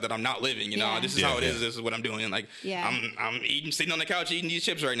this lifestyle that I'm not living. You know, this is how it is. This is what I'm doing. Like, I'm sitting on the couch eating these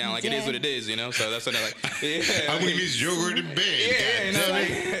chips right now. Like it is what it is. You know, so that's what I'm like. I'm eating this yogurt in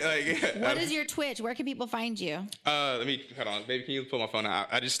bed. What is your Twitch? Where can people find you? Let me hold on, baby. Can you pull my phone out?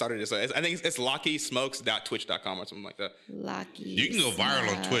 I just started this. I think it's lockysmokes.twitch.com or something like that. Locky. You can go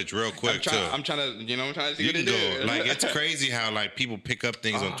viral on Twitch real quick too. I'm trying to see what to do. Like it's crazy how like people pick up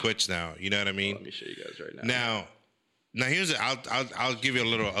things on Twitch now. You know what I mean? Let me show you guys right now. Now here's I'll give you a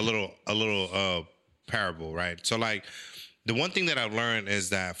little parable, right? So like the one thing that I've learned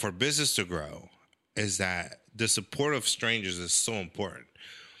is that for business to grow is that the support of strangers is so important.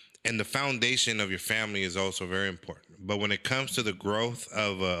 And the foundation of your family is also very important. But when it comes to the growth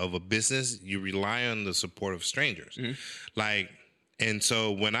of a business, you rely on the support of strangers. And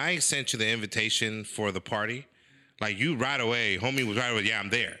so when I sent you the invitation for the party, like you right away, homie was right away. Yeah,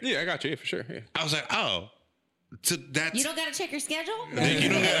 I'm there. Yeah, I got you. Yeah, for sure. Yeah. I was like, oh, so that's you don't got to check your schedule. You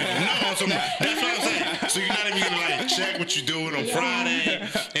don't got so that's what I'm saying. So you're not even gonna like check what you're doing on Friday.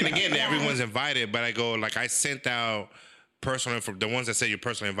 And again, everyone's invited, but I go like I sent out personal for the ones that say you're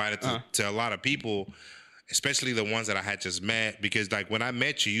personally invited to a lot of people. Especially the ones that I had just met, because like when I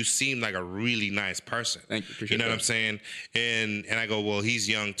met you, you seemed like a really nice person. Thank you. Appreciate what I'm saying? And I go, well, he's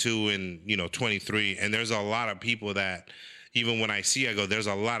young too, and 23. And there's a lot of people that even when I see, I go, there's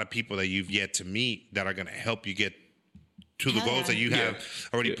a lot of people that you've yet to meet that are going to help you get to the goals that you have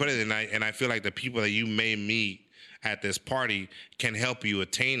already put it in. And I feel like the people that you may meet at this party can help you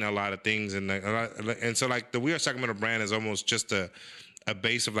attain a lot of things. And so like the We Are Sacramento brand is almost just a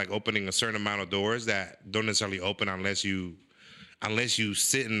base of like opening a certain amount of doors that don't necessarily open unless you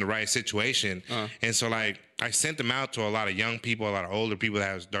sit in the right situation. And so like I sent them out to a lot of young people, a lot of older people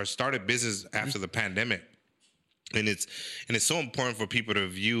that started business after the pandemic. And it's so important for people to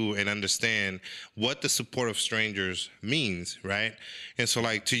view and understand what the support of strangers means, right? And so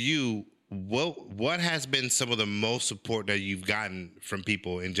like to you, what has been some of the most support that you've gotten from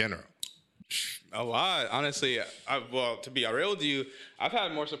people in general? A lot, honestly. To be real with you, I've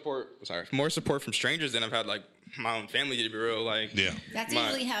had more support from strangers than I've had like my own family. To be real, like that's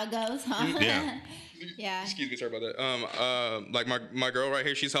usually how it goes, huh? Yeah. Excuse me, sorry about that. Like my girl right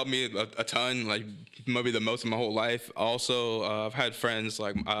here, she's helped me a ton, like maybe the most of my whole life. Also, I've had friends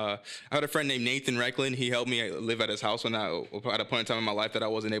like I had a friend named Nathan Recklin. He helped me live at his house when at a point in time in my life that I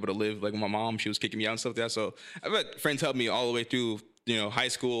wasn't able to live. Like with my mom, she was kicking me out and stuff like that. So I've had friends help me all the way through. High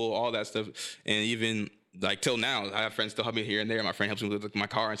school, all that stuff, and even like till now, I have friends still help me here and there. My friend helps me with like, my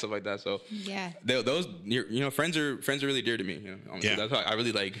car and stuff like that. So those friends are really dear to me. That's why I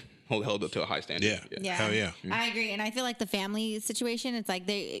really like held up to a high standard. Yeah. Hell yeah. I agree, and I feel like the family situation. It's like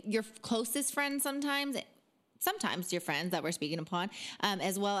your closest friends sometimes your friends that we're speaking upon,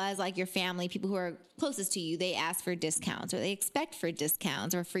 as well as like your family, people who are closest to you, they ask for discounts or they expect for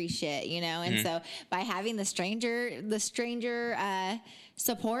discounts or free shit, And so by having the stranger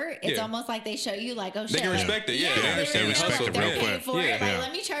support, it's almost like they show you like, oh shit. They can respect it. They respect it real quick. Like,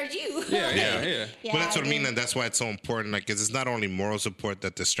 let me charge you. Yeah. Well, that's what I mean. And that's why it's so important. Like, 'cause it's not only moral support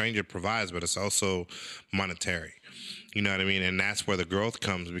that the stranger provides, but it's also monetary. You know what I mean? And that's where the growth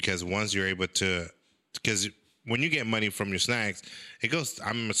comes, because once you're able to, because when you get money from your snacks, it goes,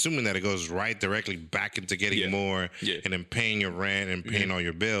 I'm assuming that it goes right directly back into getting more and then paying your rent and paying all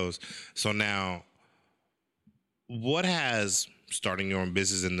your bills. So now, what has starting your own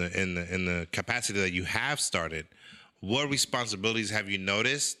business in the capacity that you have started, what responsibilities have you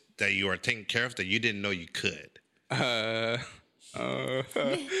noticed that you are taking care of that you didn't know you could? Let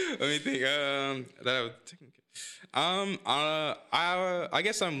me think. I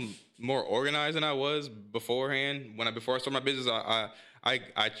guess I'm more organized than I was beforehand. Before I started my business, I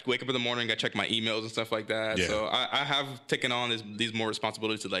wake up in the morning, I check my emails and stuff like that. Yeah. So I have taken on these more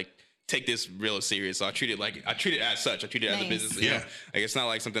responsibilities to like take this real serious. So I treat it as such. I treat it as a business. Like it's not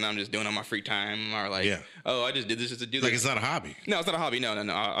like something I'm just doing on my free time or like, I just did this just to do this. Like it's not a hobby. No, it's not a hobby. No.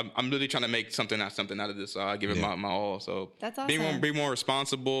 I'm really trying to make something out of this. So I give it my all. So that's awesome. Be more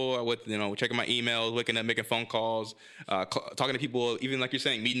responsible with, checking my emails, making phone calls, talking to people, even like you're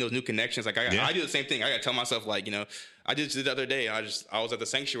saying, meeting those new connections. Like I do the same thing. I got to tell myself like, I just did the other day. I was at the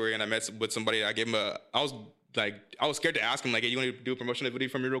sanctuary and I met with somebody. I gave him I was like I was scared to ask him like, hey, you want to do a promotional video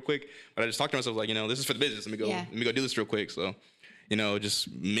for me real quick? But I just talked to myself like, this is for the business. Let me go do this real quick. So,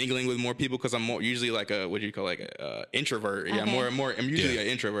 just mingling with more people because I'm more usually like a introvert. Okay. Yeah, I'm usually an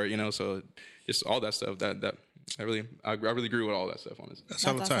introvert. So just all that stuff that. I really grew with all that stuff, honestly. That's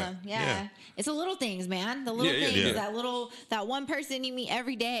all the time. Awesome. Yeah. It's the little things, man. The little things. Yeah. That one person you meet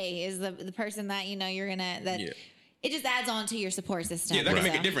every day is the person that you're gonna it just adds on to your support system. Yeah, that can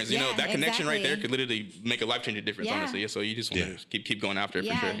make a difference. That connection right there could literally make a life-changing difference, honestly. So you just want to keep going after it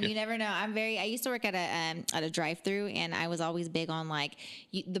for sure. Yeah, you never know. I used to work at a drive-thru, and I was always big on, like,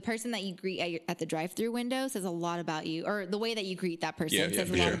 the person that you greet at the drive-thru window says a lot about you, or the way that you greet that person says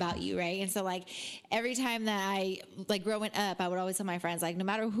a lot about you, right? And so, like, every time that I, like, growing up, I would always tell my friends, like, no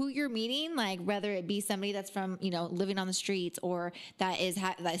matter who you're meeting, like, whether it be somebody that's from, living on the streets or that is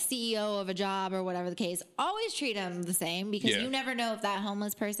the CEO of a job or whatever the case, always treat them the same, because you never know if that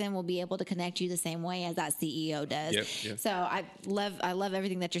homeless person will be able to connect you the same way as that CEO does. So I love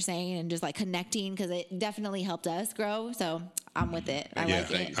everything that you're saying, and just like connecting, because it definitely helped us grow. So I'm with it. I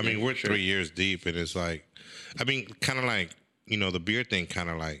like it. I mean, we're 3 years deep, and it's like, kind of like, the beer thing, kind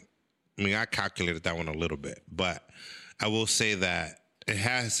of like, I calculated that one a little bit, but I will say that it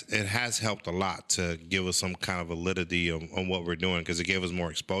has helped a lot to give us some kind of validity on what we're doing, because it gave us more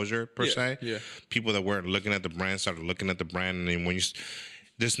exposure per se. Yeah. People that weren't looking at the brand started looking at the brand, and then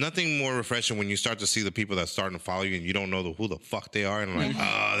there's nothing more refreshing when you start to see the people that's starting to follow you and you don't know who the fuck they are, and like,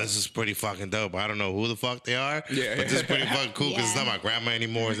 oh, this is pretty fucking dope. I don't know who the fuck they are, but this is pretty fucking cool because it's not my grandma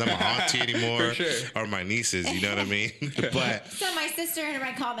anymore, it's not my auntie anymore, or my nieces. You know what I mean? But it's not my sister in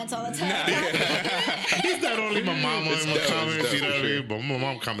my comments all the time. It's not only my mama in my comments, you know what I mean? But my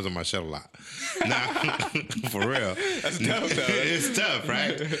mom comments on my shit a lot. Now, for real, that's tough. Though. It's tough,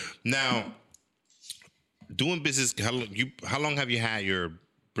 right? Now, doing business. How long have you had your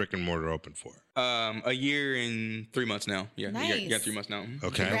brick and mortar open for? A year and 3 months now. Yeah, nice. you got 3 months now.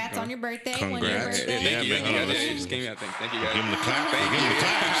 Okay. Congrats on your birthday. Congrats. Thank you. Just came out. Thank you guys. Give him the clap. Give him the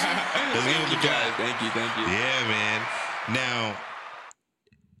clap. Let's give him the clap. Thank you. Yeah, man. Now,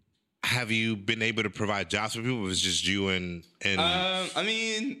 have you been able to provide jobs for people? Or was it just you and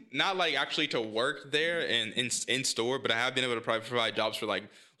not like actually to work there and in store, but I have been able to provide jobs for like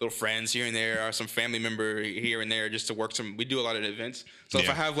little friends here and there, or some family member here and there, just to work we do a lot of events. So if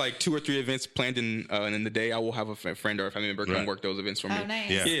I have like 2 or 3 events planned in the day, I will have a friend or a family member come work those events for me. Oh,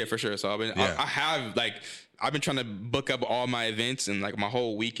 nice. Yeah, for sure. So I've been trying to book up all my events and like my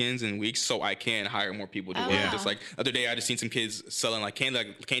whole weekends and weeks so I can hire more people to work. Wow. Just like the other day, I just seen some kids selling like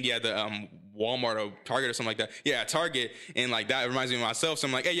candy at the Walmart or Target or something like that. Yeah, at Target, and like that reminds me of myself. So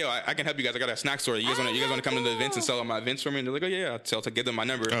I'm like, hey, yo, I can help you guys. I got a snack store. You guys want to come to the events and sell all my events for me? And they're like, oh yeah. I'll give them my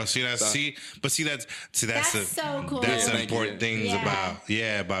number. Oh, that's so cool. That's the important things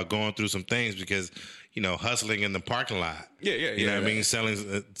about going through some things, because hustling in the parking lot. You know what I mean?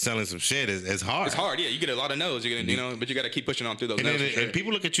 Selling some shit is hard. It's hard, yeah. You get a lot of no's. You're gonna, but you got to keep pushing on through those no's. And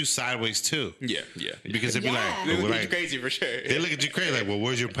people look at you sideways too. Yeah. Because they be they look at you crazy for sure. They look at you crazy like, well,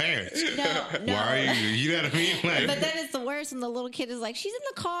 where's your parents? No. Why are you? You know what I mean? Like, but then it's the worst when the little kid is like, she's in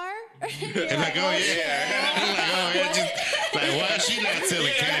the car. And like, oh yeah. Just like, why is she not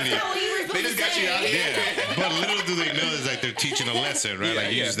selling candy? They just got you out here. Yeah. But little do they know, it's like they're teaching a lesson, right?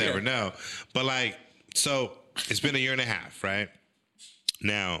 Like you just never know. But like, so it's been 1.5 years, right?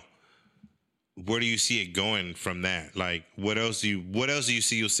 Now, where do you see it going from that? Like, what else do you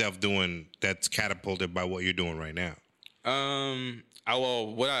see yourself doing that's catapulted by what you're doing right now? For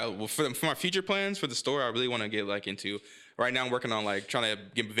my future plans for the store, I really want to get like into. Right now, I'm working on like trying to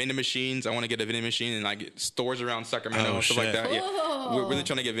get vending machines. I want to get a vending machine and like stores around Sacramento and stuff like that. Yeah, we're really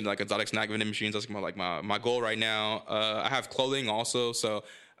trying to get like exotic snack vending machines. That's my goal right now. I have clothing also, so.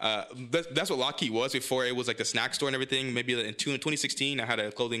 That's what Lockheed was before it was like the snack store and everything. Maybe in 2016, I had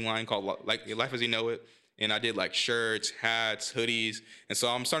a clothing line called like Life as You Know It. And I did like shirts, hats, hoodies. And so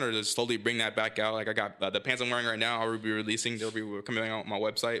I'm starting to slowly bring that back out. Like I got the pants I'm wearing right now, I'll be releasing. They'll be coming out on my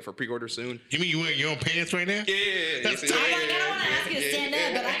website for pre-order soon. You mean you wearing your own pants right now? Yeah. That's tight. I don't want to ask you to stand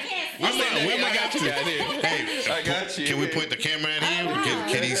up, but I can't. I got you. Hey, I got you. Can we point the camera at him?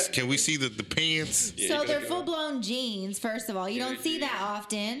 Can we see the pants? So they're full-blown jeans, first of all. You don't see that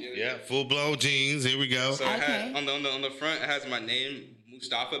often. Yeah, full-blown jeans. Here we go. So on the front, it has my name,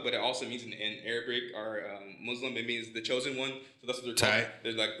 Mustafa, but it also means in Arabic or Muslim, it means the chosen one. So that's what they're called.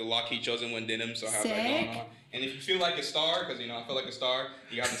 There's like the Lockheed chosen one denim. So I have that going on. And if you feel like a star, because I feel like a star,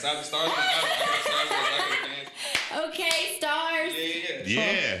 you got inside the stars. I got stars. Okay, stars. Yeah.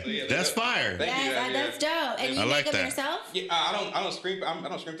 Yeah, that's fire. That's dope. And you make them yourself? Yeah, I don't screen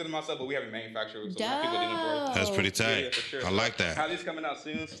them myself, but we have a manufacturer. So people do them for us. That's pretty tight. Yeah, for sure. I like that. How these coming out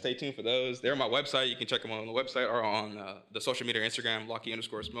soon, so stay tuned for those. They're on my website. You can check them on the website or on the social media, Instagram,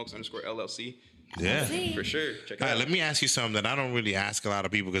 Lockie_Smokes_LLC. Yeah, for sure. Check it out. All right, let me ask you something that I don't really ask a lot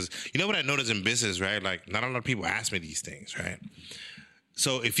of people, because you know what I notice in business, right? Like, not a lot of people ask me these things, right?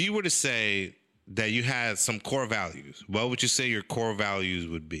 So if you were to say that you had some core values, what would you say your core values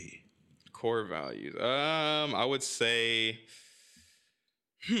would be? Core values. I would say,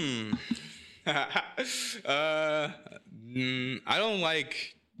 I don't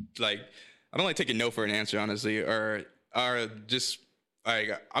like taking no for an answer, honestly, or just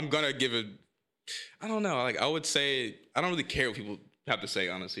like I'm gonna give it. I don't know. Like I would say, I don't really care what people have to say,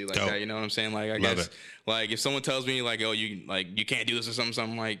 honestly, like that. You know what I'm saying? Like I guess, like if someone tells me like, oh, you can't do this or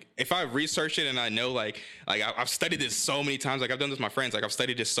something, like if I research it and I know like I've studied this so many times, like I've done this with my friends, like I've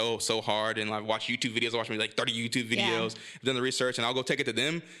studied this so hard, and I've watched YouTube videos, I watched like 30 YouTube videos, I've done the research, and I'll go take it to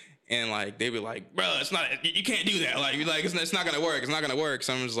them, and like they be like, bro, it's not, you can't do that, like it's not gonna work.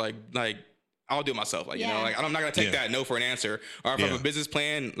 So I'm just like I'll do it myself. Like, you know, like I'm not going to take that no for an answer. Or if I have a business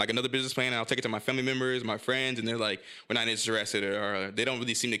plan, like another business plan, and I'll take it to my family members, my friends, and they're like, we're not interested, or they don't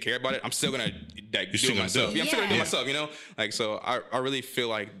really seem to care about it. I'm still going to do it myself. I'm still going to do it myself, you know? Like, so I really feel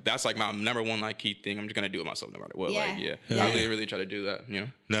like that's like my number one like key thing. I'm just going to do it myself no matter what. I really try to do that, you know?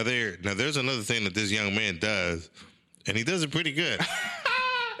 Now there's another thing that this young man does, and he does it pretty good.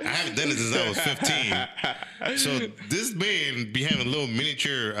 I haven't done it since I was 15. So this man be having little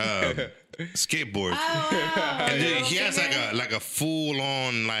miniature skateboards. And then he has like a full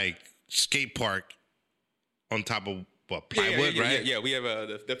on like skate park on top of plywood, right? Yeah, we have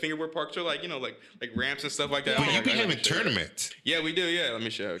the fingerboard parks are like, you know, like ramps and stuff like that. But you be having tournaments. Yeah, we do. Yeah, let me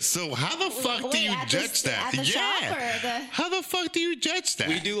show you. So how the fuck do you judge that? How the fuck do you judge that?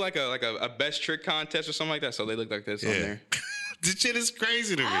 We do like a best trick contest or something like that. So they look like this on there. This shit is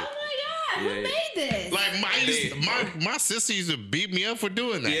crazy to me. Oh my God, who made this? Like my sister used to beat me up for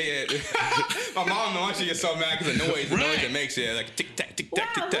doing that. Yeah. My mom knows she gets so mad because the noise it makes, like tick tack, tick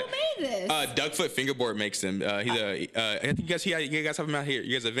tack, tick tack. Who made this? Duckfoot Fingerboard makes them. I think you guys have him out here.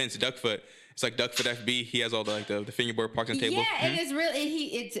 You guys have Vince Duckfoot. It's like Duckfoot FB. He has all the fingerboard parks and tables. Yeah, and it's really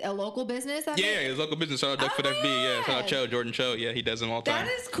it's a local business. It's a local business. Shout out Duckfoot FB. Yeah, shout out Jordan Cho. Yeah, he does them all the time.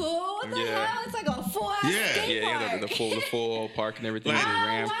 That is cool. What the hell? It's like a full skate park. The full park and everything. The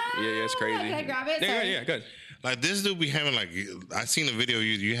ramp. Wow. Yeah, it's crazy. Can I grab it? Yeah, good. Like this dude be having like, I seen a video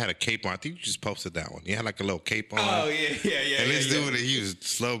you had a cape on. I think you just posted that one. You had like a little cape on. Oh yeah. And this dude he used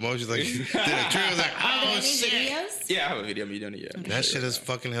slow motion like did a trick. I was like, oh shit. Videos? Yeah, I have a video of me doing it. Yeah. That shit is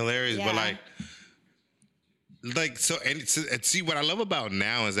fucking hilarious. But like so and see what I love about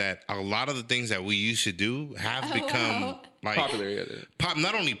now is that a lot of the things that we used to do have become like popular.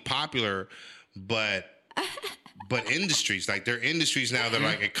 Not only popular, but industries. Like they're industries now. They're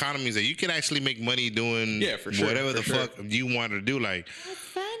like economies that you can actually make money doing whatever the fuck you want to do. Like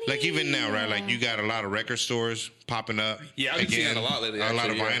even now, right? Like you got a lot of record stores popping up. Yeah, I've been seeing a lot lately. A lot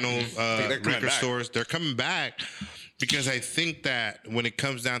of vinyl record stores. They're coming back. Because I think that when it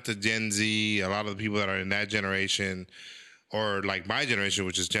comes down to Gen Z, a lot of the people that are in that generation, or like my generation,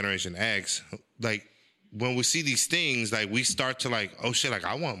 which is Generation X, like when we see these things, like we start to like, oh shit, like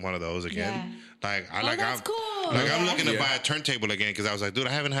I want one of those again. Yeah. Like cool. Like I'm looking to buy a turntable again because I was like, dude,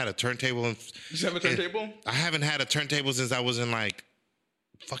 I haven't had a turntable. You have a turntable? I haven't had a turntable since I was in like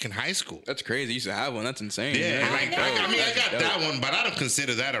fucking high school. That's crazy. You used to have one. That's insane. Yeah, I got that one, but I don't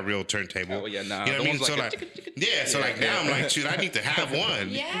consider that a real turntable. Oh yeah, nah. You know what I mean? So like, now I'm like, shoot, I need to have one.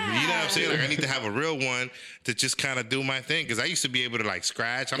 Yeah. You know what I'm saying? Like I need to have a real one to just kind of do my thing because I used to be able to like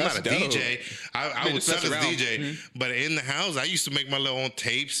scratch. I'm not a DJ. I would suck as DJ, but in the house I used to make my little own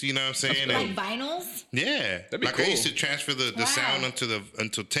tapes. You know what I'm saying? Like vinyls. Yeah, like cool. I used to transfer the sound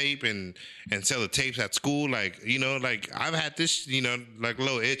onto tape and sell the tapes at school. Like you know, like I've had this like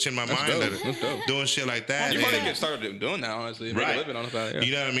little itch in my mind that doing shit like that. You might get started doing that, honestly. Make a living on that. Yeah.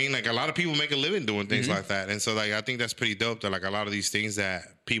 You know what I mean? Like a lot of people make a living doing things like that, and so like I think that's pretty dope. That like a lot of these things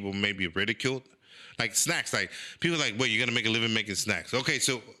that people may be ridiculed, like snacks. Like people are like, wait, you're gonna make a living making snacks? Okay,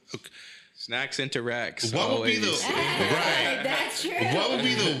 so. Snacks into racks. What would be the That's true. What would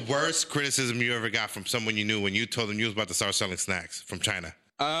be the worst criticism you ever got from someone you knew when you told them you was about to start selling snacks from China?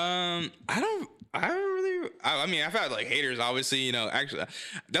 I don't really I mean, I've had like haters, obviously, you know, actually,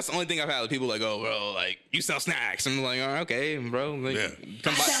 that's the only thing I've had. People like, oh, bro, like, you sell snacks. I'm like, oh, okay, bro. Like,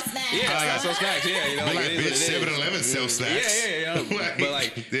 come by. Sell snacks. Yeah, I sell snacks. Yeah, you know, like bitch, 7-Eleven sell snacks. Yeah. But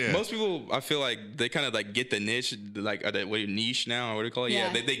like, most people, I feel like they kind of like get the niche, like, niche now, or what do you call it?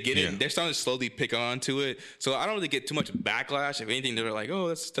 Yeah, they get it. They're starting to slowly pick on to it. So I don't really get too much backlash. If anything, they're like, oh,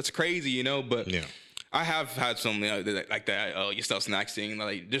 that's crazy, you know, but I have had some like that. Oh, you sell snacks thing.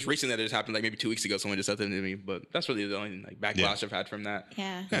 Like just recently, that just happened. Like maybe 2 weeks ago, someone just said that to me. But that's really the only like backlash I've had from that.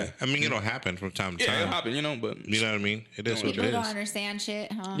 Yeah. I mean, it'll happen from time to time. Yeah, it'll happen. You know, but you know what I mean. It is what it is. People don't understand shit,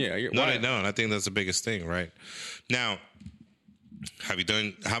 huh? Yeah. No, they don't. I think that's the biggest thing, right? Now, have you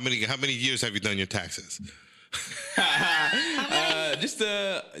done how many years have you done your taxes?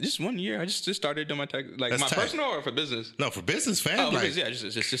 Just 1 year. I just started doing my tax, like that's my personal or for business. No, for business, fam. Oh, yeah,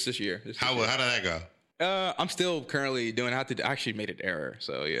 just this year. How did that go? I'm still currently doing. I actually made an error,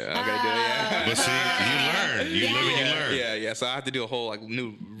 so yeah, I gotta do it. Yeah. But see, you learn. You live and you learn. Yeah. So I have to do a whole like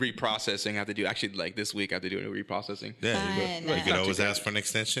new reprocessing. I have to do actually like this week. I have to do a new reprocessing. Yeah, you could always ask for an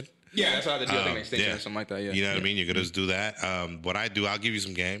extension. Yeah, that's how I have to do an extension or something like that. Yeah, you know what I mean. You could just do that. What I do, I'll give you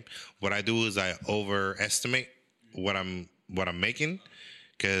some game. What I do is I overestimate what I'm making,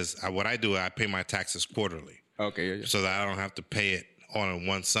 because what I do, I pay my taxes quarterly. Okay, yeah. So that I don't have to pay it on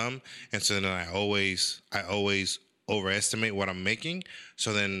one sum, and so then I always overestimate what I'm making.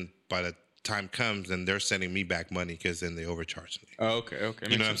 So then by the time comes, then they're sending me back money because then they overcharge me. Oh, okay.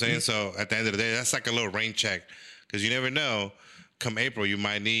 You know what I'm saying? So at the end of the day, that's like a little rain check, because you never know. Come April, you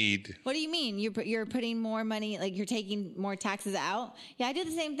might need. What do you mean? You're putting more money, like you're taking more taxes out? Yeah, I did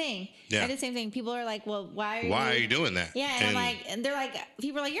the same thing. Yeah. I did the same thing. People are like, well, why are you doing that? Yeah, and I'm like, and they're like,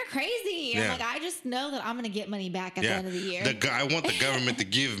 people are like, you're crazy. And I'm like, I just know that I'm going to get money back at the end of the year. I want the government to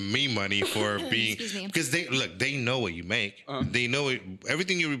give me money for being, because they know what you make. They know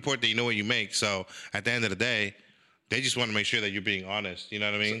everything you report, they know what you make. So at the end of the day, they just want to make sure that you're being honest. You know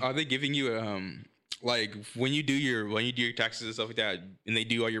what I mean? So are they giving you like when you do your taxes and stuff like that, and they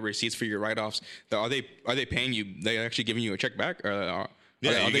do all your receipts for your write-offs, are they paying you? They actually giving you a check back?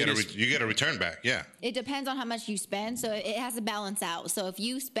 You get a return back. Yeah. It depends on how much you spend, so it has to balance out. So if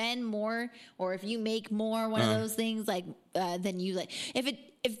you spend more, or if you make more, one of those things, like then you like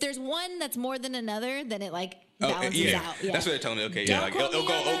if there's one that's more than another, then it like balances out. Yeah. That's what they're telling me. Okay, yeah, like it'll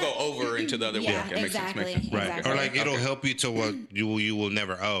go over into the other one. Yeah, exactly. Makes sense. Right. Exactly. Or like it'll help you to what you will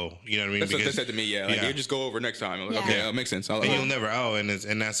never owe. You know what I mean? That's what they said to me. Yeah, like you just go over next time. Like, okay, that makes sense. And you'll never owe, and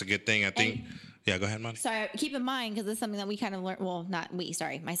that's a good thing. I think. Yeah, go ahead, Monty. Sorry, keep in mind, because it's something that we kind of learned, well, not we,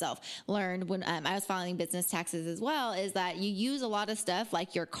 sorry, myself, learned when I was filing business taxes as well, is that you use a lot of stuff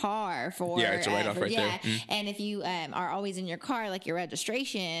like your car for... Yeah, it's a write-off right there. And if you are always in your car, like your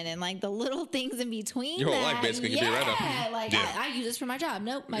registration and like the little things in between. Your whole life basically can be a write-off. I use this for my job.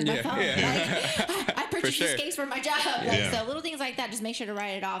 Nope, my phone. Yeah. Like, I purchased this case for my job. So little things like that, just make sure to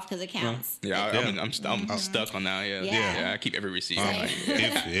write it off because it counts. I'm stuck on that. Yeah, I keep every receipt.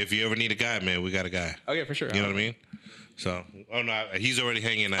 If you ever need a guide, man, we got a guy. Oh yeah, for sure. You know what I mean? So, he's already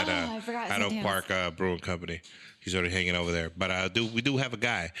hanging at Oak Park Brewing Company. He's already hanging over there. But we do have a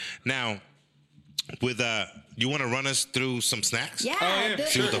guy now. With you want to run us through some snacks? Yeah.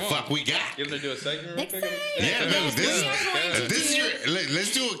 See what the fuck we got. You want to do a segment? This is your.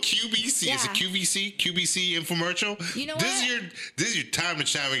 Let's do a QVC. Yeah. It's a QVC infomercial. You know this is your time to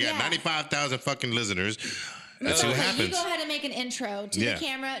shine. We got 95,000 fucking listeners. Let's see what happens. You go ahead and make an intro to the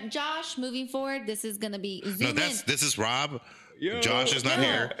camera. Josh, moving forward, this is going to be zoom in. This is Rob. Yo, Josh is not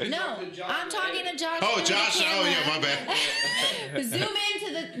here. No, I'm talking to Josh. Oh, Josh. Oh, yeah, my bad. Zoom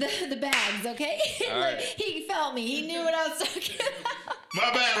into the bags, okay? Like, he felt me. He knew what I was talking about. My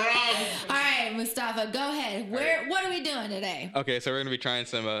bad, Rob. All right, Mustafa, go ahead. What are we doing today? Okay, so we're going to be trying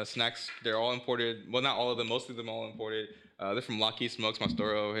some snacks. They're all imported. Well, not all of them. Most of them all imported. They're from Lockheed Smokes, my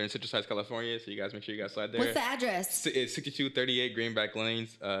store over here in Citrus Heights, California. So you guys make sure you guys slide there. What's the address? It's 6238 Greenback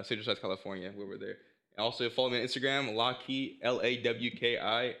Lanes, Citrus Heights, California. We're over there. Also, follow me on Instagram, Lawkey,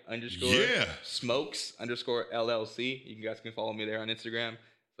 LAWKI _ smokes _ LLC. You guys can follow me there on Instagram.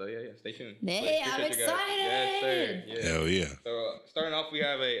 So, yeah, stay tuned. Hey, I'm excited. Yes, sir. Yeah. Hell yeah. So, starting off, we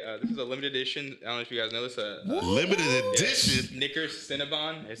have this is a limited edition. I don't know if you guys know this. Limited edition? Snickers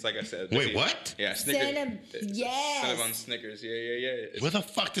Cinnabon. It's like I said. Wait, what? Yeah, Snickers. Cinnabon Snickers. Yeah. Where the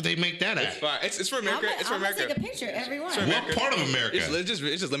fuck did they make that at? It's fine. It's for America. It's for America. I'm gonna take a picture, everyone. What part of America? It's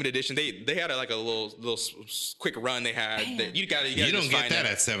just limited edition. They had like a little quick run they had. You don't get that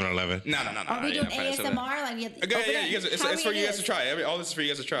at 7-Eleven. No. Are we doing ASMR? It's for you guys to try. All this is for you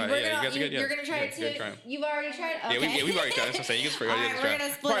guys to try. You're gonna try it too. You've already tried it. Okay. Yeah, we've already tried it. So I'm saying you guys for you guys to try.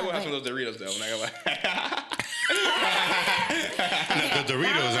 Probably will have some of those Doritos though. I'm not gonna lie. The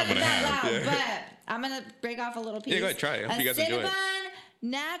Doritos I'm gonna have. But I'm gonna break off a little piece. Yeah, go ahead, try it. I hope you guys enjoy it. Cinnabon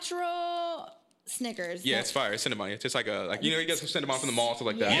natural Snickers. Yeah, it's fire. It's Cinnabon. It's just like you get some Cinnabon from the mall, stuff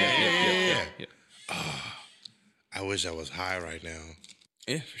like that. Yeah. Oh, I wish I was high right now.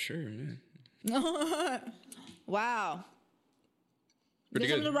 Yeah, for sure, man. Wow. Pretty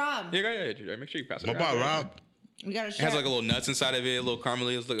Give good. some to Rob. Yeah, go ahead. Make sure you pass it. What about Rob? We gotta It share. has like a little nuts inside of it, a little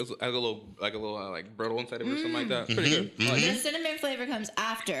caramely, it's like a little like brittle inside of it or something like that. Pretty good. I like The it. cinnamon flavor comes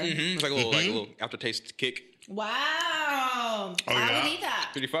after. It's like a little aftertaste kick. Wow. I would eat that.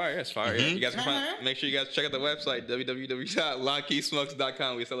 Pretty fire. Yeah, it's fire. Yeah. You guys can make sure you guys check out the website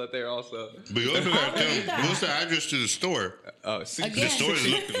www.LockySmokes.com. We sell it there also. But you also got to tell them what's the address to the store. Again.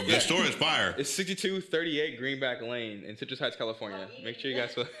 The store is fire. It's 6238 Greenback Lane in Citrus Heights, California. Make sure you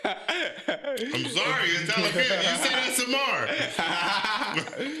guys. I'm sorry, it's not good. You say that some more.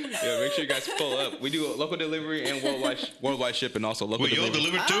 Yeah, make sure you guys pull up. We do local delivery and worldwide shipping also. Local Wait, you'll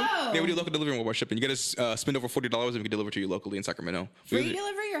delivery. deliver too? Oh. Yeah, we do local delivery and worldwide shipping. You gotta spend over $40 and we can deliver to you locally in Sacramento. Free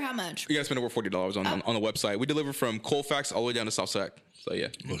delivery or how much? You gotta spend over $40 on the website. We deliver from Colfax all the way down to South Sac. So yeah.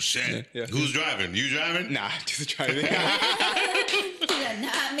 Oh shit. Yeah. Who's driving? You driving? Nah, just driving.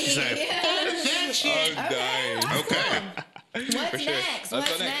 Not me. She's like, that shit. I'm dying. Okay. What's next?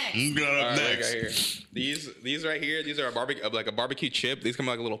 What's next? You got up All right, next. right here. These right here. These are a barbecue chip. These come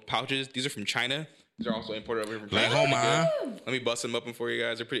in like little pouches. These are from China. These are also imported over here from China. Like, home, huh? Let me bust them open for you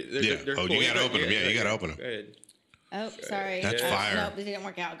guys. They're pretty. They're Oh, cool. you gotta open them. Yeah, you gotta open them. Go ahead. Oh, sorry. That's fire. Nope, this didn't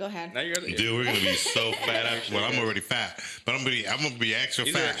work out. Go ahead. Now you guys. Dude, we're gonna be so fat. Well, I'm already fat, but I'm gonna be extra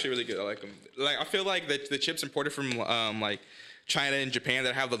These are fat. actually really good. I like them. Like I feel like the chips imported from like China and Japan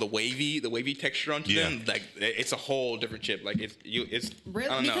that have the wavy texture onto them. Like it's a whole different chip. Like it's Really?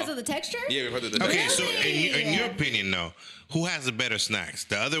 I don't know. Because of the texture? Yeah, because of the Okay, texture. so in your opinion, though, who has the better snacks?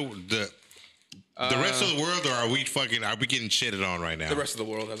 The rest of the world, or are we getting shitted on right now? The rest of the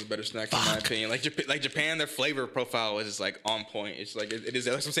world has a better snack, in my opinion. Like Japan, their flavor profile is just like on point. It's like it is.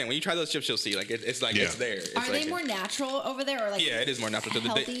 That's what I'm saying. When you try those chips, you'll see like it's like it's there. It's Are like, they more natural over there, or like? Yeah, it is more natural.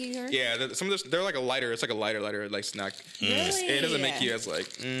 Healthier? Some of this, they're like a lighter. It's like a lighter like snack. Really? It doesn't make you as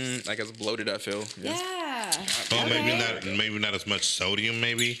like as bloated. I feel. Yeah. Oh, Okay. maybe not as much sodium.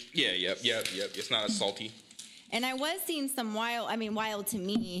 Maybe. Yeah. Yep. It's not as salty. And I was seeing some wild to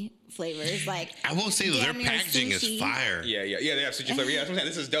me flavors like. I will say their damn near packaging is sushi. fire. Yeah. They have sushi flavor. Yeah, that's what I'm saying.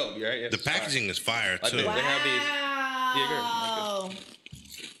 This is dope, right? Yeah, The packaging is fire Like too. they Wow. have these. Yeah, go.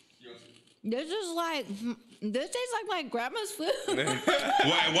 This is like. This tastes like my grandma's food.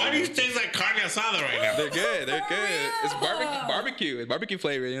 Why do you taste like carne asada right now? They're good. real. It's barbecue. It's barbecue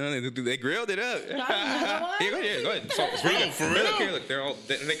flavor. You know, they grilled it up. another one? Yeah, go ahead. So, it's Bro, for real? Okay, look,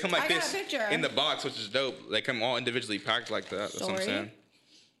 they come like I got this a picture. in the box, which is dope. They come all individually packed like that. That's what I'm Sorry. saying.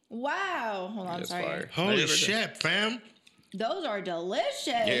 Wow. Hold on, That's sorry. fire. Holy shit, fam! Those are delicious.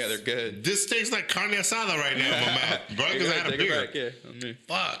 Yeah, they're good. This tastes like carne asada right now in my mouth, bro. Because I had a Take it beer. back, yeah. I mean,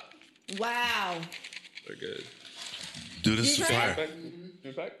 Fuck, Wow. they're good. dude, this You is try fire.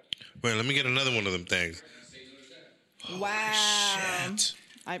 In fact, Wait, let me get another one of them things. Wow. Shit.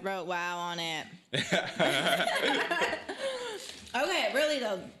 I wrote wow on it. Okay, really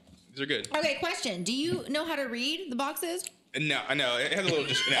though. these are good. Okay, question. Do you know how to read the boxes? No, I know. It has a little.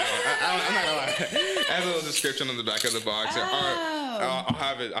 I'm not gonna lie. It has a little description on the back of the box. Oh. I'll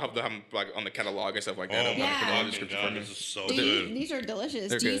have them like on the catalog and stuff like that. Oh I'll my put a God, description God, for me. this is so Do good. you, these are delicious.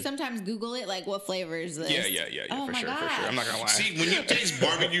 They're Do you good. sometimes Google it, like what flavor is this? Yeah, Oh for my sure. I'm not gonna lie. See, when you taste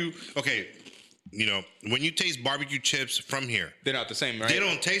barbecue, okay, you know, when you taste barbecue chips from here, They're not the same, right? they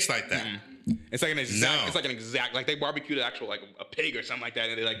don't taste like that. It's like an exact. No. It's like an exact. Like they barbecued an actual like a pig or something like that,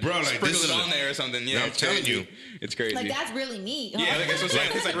 and they like Bro, like, sprinkle this it is on there or something. Yeah, I'm it's telling crazy. you. It's crazy. Like that's really neat. yeah, like that's what I'm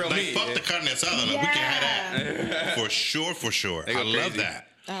saying. It's like real meat. Fuck the carne asada. Like, we can have Yeah. that for sure. They I go love crazy. that.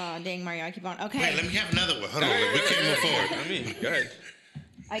 Oh dang, Mario! I keep on. Okay, Wait, let me have another one. Hold on, we can't move forward. I mean, go ahead.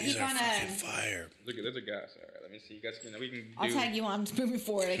 I These keep are on. fucking fire. Look at those are guys. All right, let me see. You guys can. We can do. I'll tag you on moving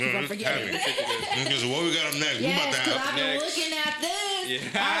forward. I keep on forgetting. Okay, so what we got up next? We Yes, about to because have. I've been next. looking at this. Yeah.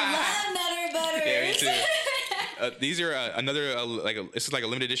 I love Nutter Butters. Yeah, me too. These are another this is like a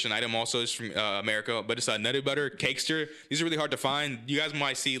limited edition item. Also, it's from America, but it's a Nutty Butter Cakester. These are really hard to find. You guys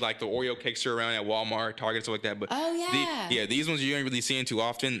might see like the Oreo Cakester around at Walmart, Target, stuff like that. But Oh, yeah. these ones you don't really see too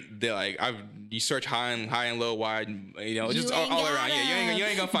often. They're like you search high and low, wide, just all around. Yeah, you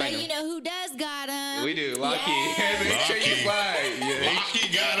ain't gonna find but them. you know who does got them? We do, Lucky. Yes. Make sure you slide. Yeah. Lucky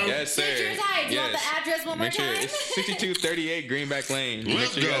got him. Yes, sir. Citrus Heights. You want the Yes. address one more Make sure time? it's 6238 Greenback Lane. Make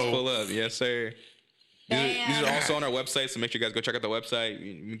Let's sure you guys go. pull up. Yes, sir. These are also on our website, so make sure you guys go check out the website.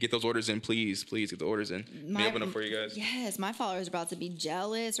 You get those orders in, please get the orders in. We open them for you guys. Yes, my followers are about to be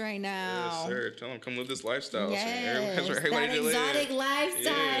jealous right now. Yes, sir. Tell them come live this lifestyle. Yes, So everybody that to live. exotic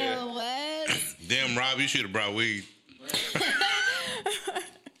lifestyle. Yeah. What? Damn, Rob, you should have brought weed.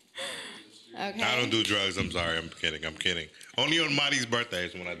 Okay. I don't do drugs. I'm sorry. I'm kidding. Only on Marty's birthday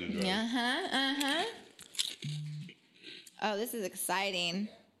is when I do drugs. Oh, this is exciting.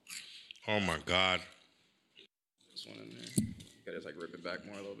 Oh my God. This one in there. You gotta just like rip it back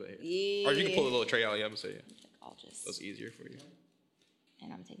more a little bit here. Yeah. Or you can pull a little tray out. Yeah, I'm gonna say it. I'll just. That's easier for you.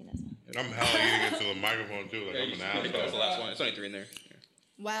 And I'm taking this one. And I'm hella eating into the microphone too. Like I'm an asshole. That's the last one. It's only 3 in there. Yeah.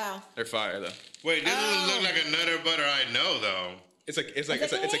 Wow. They're fire though. Wait, this doesn't look like a Nutter Butter I know though. It's a cake. It's a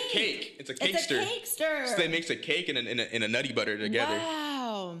cake. It's a cakester. So they mix a cake and a nutty butter together.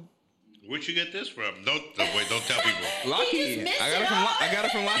 Wow. Where'd you get this from? Don't tell people. Locky. I got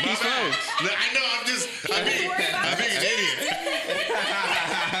it from Locky's folks. I know. I'm being an idiot.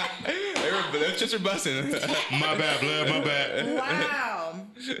 They're just busting. My bad, blood. My bad. Wow.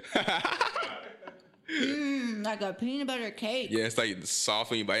 Like a peanut butter cake. Yeah, it's like soft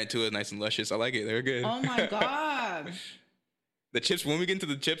when you bite into it, nice and luscious. I like it. They're good. Oh my God. The chips, when we get into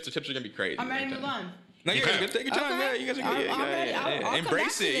the chips are gonna be crazy. I'm ready to move on. No, you're good. Take your time. Okay. Yeah, you guys are good. I'll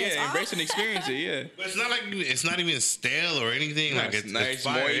embrace it. Yeah, embrace and experience it. Yeah. But it's not like it's not even stale or anything. Like it's nice, it's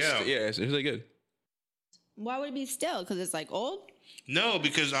fire, moist. Yeah, it's really good. Why would it be stale? Because it's like old? No,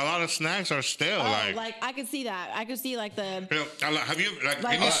 because a lot of snacks are stale. Like I could see that. I could see like the. Have you like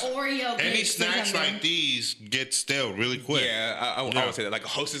any Oreo? Any snacks like these get stale really quick? Yeah, I would say that, like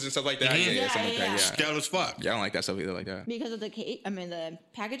Hostess and stuff like that. Mm-hmm. Yeah, something like that. Yeah, stale as fuck. Yeah, I don't like that stuff either like that. Because of the cake. I mean the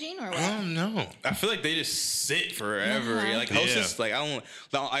packaging or what? I don't know. I feel like they just sit forever. Yeah, like Hostess, like I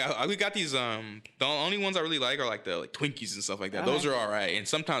don't. We got these. The only ones I really like are like the Twinkies and stuff like that. Those are all right, and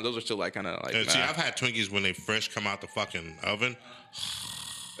sometimes those are still like kind of like. See, I've had Twinkies when they fresh come out the fucking oven.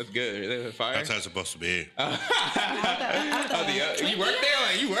 That's good. They're fire. That's how it's supposed to be. You work there?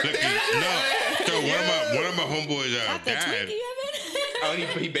 Like, you work there? No. So one of my homeboys' dad. Oh,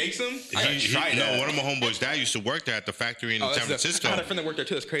 he bakes them? One of my homeboys' dad used to work there at the factory in San Francisco. I had a friend that worked there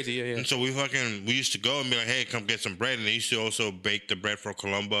too. That's crazy. Yeah. And so we used to go and be like, hey, come get some bread. And they used to also bake the bread for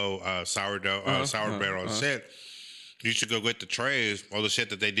Colombo, sourdough, sour bread, all the shit. You used to go get the trays, all the shit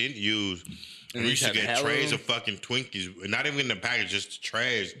that they didn't use. And we used to get trays of fucking Twinkies. Not even in the package, just the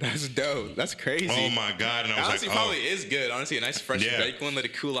trays. That's dope. That's crazy. Oh, my God. And I was honestly, like, probably is good. Honestly, a nice fresh baked one. Let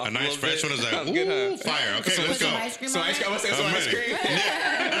it cool off a nice fresh bit. one is like, ooh, good, fire. Okay, let's go. Some ice cream. Some ice cream.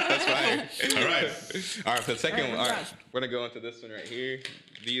 Yeah. That's fire. All right. All right, for the second one. All right. We're going to go into this one right here.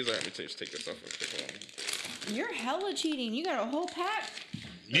 These are, let me just take this off real quick. You're hella cheating. You got a whole pack?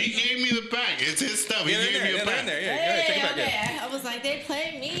 He gave me the pack. It's his stuff. He gave me a pack. Yeah, go ahead, take it back. Okay. I was like, they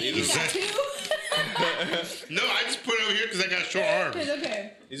played me. You got 2? No, I just put it over here because I got short arms.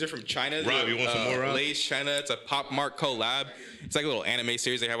 Okay. These are from China. Rob, you want some more, Rob? Lay's China. It's a Pop Mart collab. It's like a little anime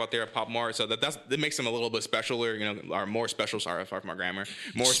series they have out there at Pop Mart. So that makes them a little bit special, or more special. Sorry for my grammar.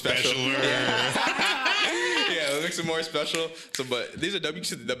 More special. Yeah, it makes them more special. So, but these are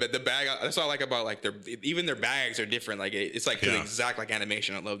the bag. That's what I like about like their bags are different. Like it's like the exact like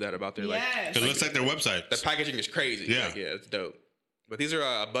animation. I love that about their like. It looks like their website. The packaging is crazy. Yeah, it's dope. But these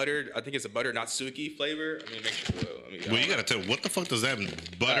are buttered. I think it's a butter Natsuki flavor. I mean, make sure. Well, you gotta tell. What the fuck does that mean?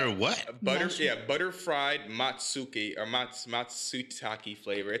 Butter what? Butter. Yeah, butter fried matsuki or matsutake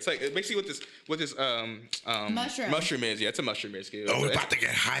flavor. It's like basically what this mushroom is. Yeah, it's a mushroom basically. Oh, we're about to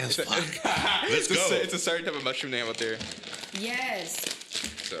get high as fuck. Let's go. It's a certain type of mushroom they have out there. Yes.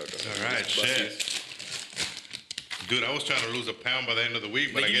 So all right, shit. Dude, I was trying to lose a pound by the end of the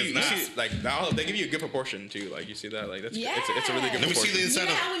week, but I guess not. They give you a good proportion too. Like you see that, like it's a really good. Let me see the inside.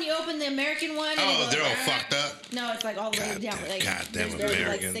 When you open the American one. Oh, they're all fucked up. No, it's like all the way down. Goddamn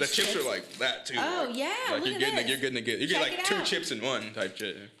Americans. The chips are like that too. Oh yeah, like you're getting you get like 2 chips in one type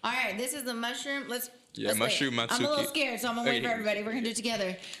shit. All right, this is the mushroom. Let's mushroom wait. matsuki. I'm a little scared, so I'm gonna wait for everybody. We're gonna do it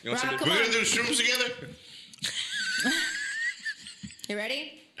together. We're gonna do shrooms together. You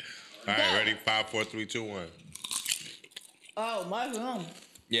ready? All right, ready? 5, 4, 3, 2, 1. Oh, mushroom.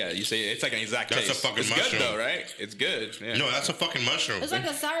 Yeah, you say it's like an exact taste. That's a fucking mushroom. It's good though, right? It's good. Yeah. No, that's a fucking mushroom. It's like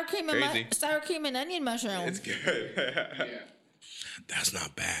a sour cream and onion mushroom. It's good. That's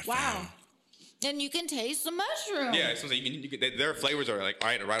not bad. Wow. Fam. And you can taste the mushroom. Yeah, so their flavors are like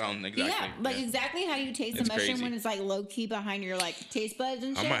right on exactly. Yeah, like exactly how you taste the mushroom when it's like low key behind your like taste buds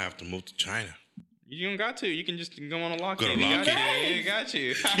and shit. I might have to move to China. You don't got to. You can just go on a lock. Go to lock. You got you.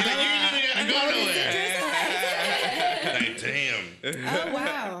 You don't even gotta go nowhere. Like, damn. Oh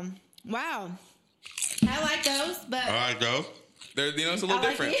wow. I like those, but I like those. They're it's a little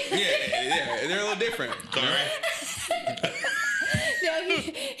different. Yeah, they're a little different. Sorry. No,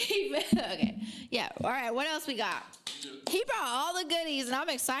 okay. Yeah. All right. What else we got? He brought all the goodies, and I'm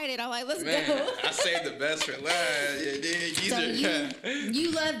excited. I'm like, let's go. I saved the best for last.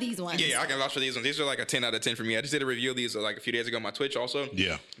 You love these ones. Yeah, I can vouch for these ones. These are like a 10 out of 10 for me. I just did a review of these like a few days ago on my Twitch also.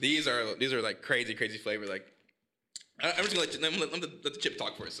 Yeah. These are like crazy flavor. Like, I'm just going to let the chip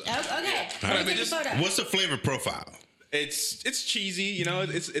talk for itself. Okay. What's the flavor profile? It's cheesy, you know.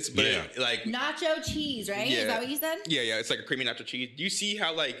 It's like nacho cheese, right? Yeah. Is that what you said? Yeah. It's like a creamy nacho cheese. Do you see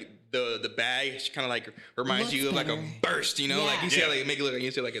how like the bag kind of like reminds you of like a burst? You know, like you see how they make it look like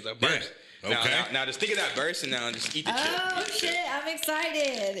you see like it's a burst. Okay. Now just think of that burst and now just eat the chip. Oh shit! I'm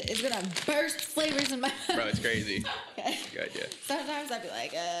excited. It's gonna burst flavors in my mouth. Bro, it's crazy. Okay. Good, yeah. Sometimes I'd be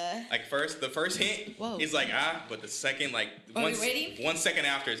like, Like the first hint is like but the second like one 1 second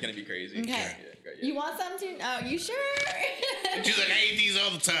after is gonna be crazy. Okay. Yeah. You want some too? Oh, you sure? She's like, I eat these all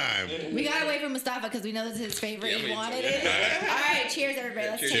the time. We gotta wait for Mustafa because we know this is his favorite. He wanted it. All right, cheers, everybody.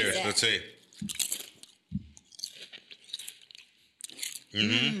 Let's taste it. Let's see.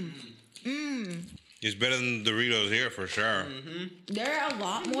 It's better than Doritos here for sure. They're a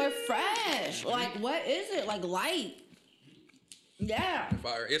lot more fresh. Like, what is it? Like light. Yeah.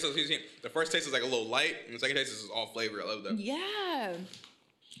 Fire. Yeah, so the first taste is like a little light, and the second taste is all flavor. I love that. Yeah.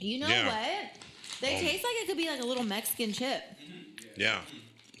 You know what? They taste like it could be like a little Mexican chip. Yeah.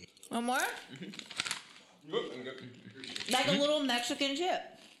 One more? Like a little Mexican chip.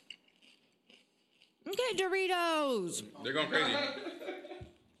 Okay, Doritos. They're going crazy.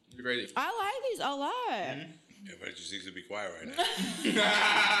 They're crazy. I like these a lot. Everybody just needs to be quiet right now.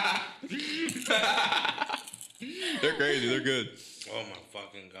 They're crazy. They're good. Oh my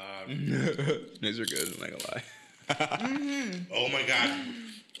fucking God. These are good. I'm not gonna lie. Oh my God.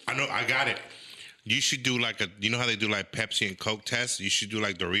 I know. I got it. You should do like you know how they do like Pepsi and Coke tests? You should do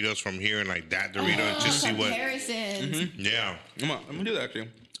like Doritos from here and like that Dorito and just see what. Comparisons. Yeah. I'm gonna do that actually.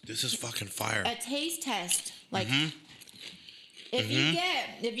 This is fucking fire. A taste test. Like, if you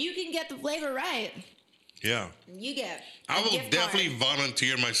can get the flavor right. Yeah. You get. I will definitely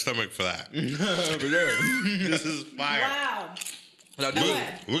volunteer my stomach for that. This is fire. Wow.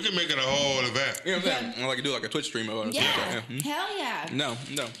 We can make it a whole event. You know what I'm saying? Like do like a Twitch stream or whatever. Yeah. Hell yeah. No.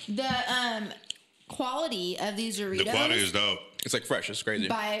 The quality of these Doritos. The quality is dope. It's like fresh. It's crazy.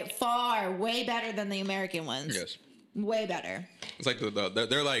 By far, way better than the American ones. Yes. Way better. It's like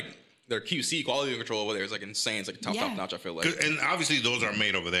they're like their QC quality control over there is like insane. It's like top notch. I feel like. And obviously those are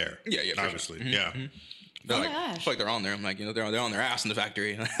made over there. Yeah. Obviously, sure. yeah. They're like, I feel like they're on there. I'm like, you know, they're on their ass in the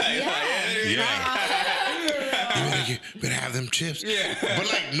factory. You better have them chips. Yeah.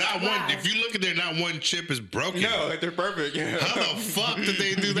 But like not one. If you look at there, not one chip is broken. No, like they're perfect. Yeah. How the fuck did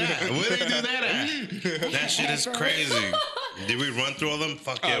they do that? Where did they do that at? That shit is crazy. Did we run through all them?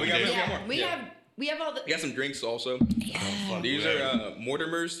 Fuck yeah, we did. We have all the. We got some drinks also. Yeah. These are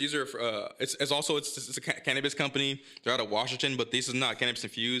Mortimer's. These are it's a cannabis company. They're out of Washington, but this is not cannabis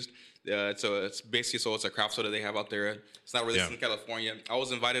infused. So it's basically it's a craft soda they have out there. It's not released in California. I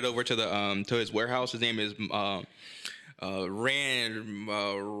was invited over to the to his warehouse. His name is Rand.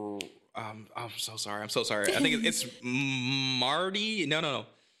 I'm so sorry. I think it's Marty. No.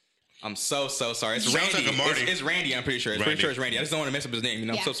 I'm so sorry. It's Randy. Like a Marty. It's Randy. I'm pretty sure. Pretty sure it's Randy. I just don't want to mess up his name. You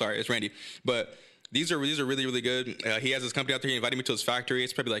know. I'm so sorry. It's Randy. But these are really, really good. He has his company out there. He invited me to his factory.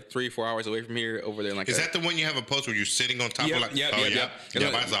 It's probably like 3-4 hours away from here over there. Is that the one you have a post where you're sitting on top of like? Yeah. I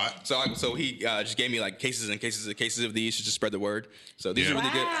saw it. So he just gave me like cases and cases of these to just spread the word. So these are really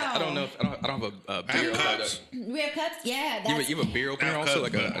good. I don't know if I don't have a beer. Cups. We have cups. Yeah. You have a beer opener also.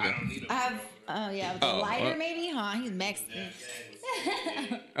 Cups, I have. Oh yeah, the lighter maybe. Huh? He's Mexican.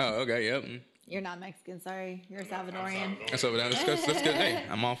 Oh okay. Yep. You're not Mexican, sorry. You're Salvadorian. That's good. Hey,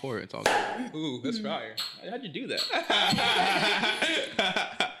 I'm all for it. It's all good. Ooh, that's fire. How'd you do that?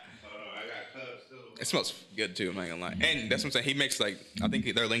 It smells good too, I'm not gonna lie. And that's what I'm saying. He makes like I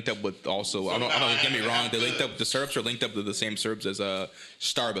think they're linked up with also I don't get me wrong, they linked up the syrups are linked up to the same syrups as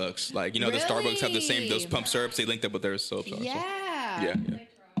Starbucks. Like, you know, the Starbucks have the same those pump syrups, they linked up with their soaps also. Yeah.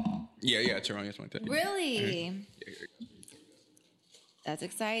 Yeah, Toronto, something like that. Really? Yeah. That's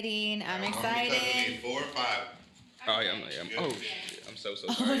exciting. I'm excited. 4 or 5. Oh yeah, oh shit. I'm so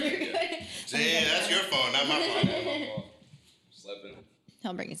sorry. Oh, you're good. Yeah, that's your phone, not my phone. Slipping.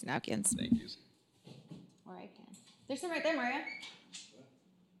 He'll bring you some napkins. Thank you. All right, Ken. There's some right there, Maria.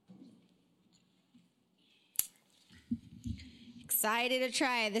 Excited to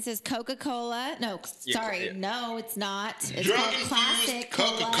try. This is Coca-Cola. No, sorry. No, it's not. It's called Classic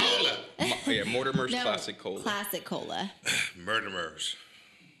Coca-Cola. Yeah, Mortimer's Classic Cola. Classic Cola. Mortimer's.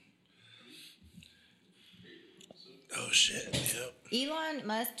 Oh shit! Yep. Elon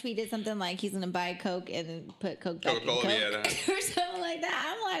Musk tweeted something like he's gonna buy Coke and then put Coke back in Coke or something like that.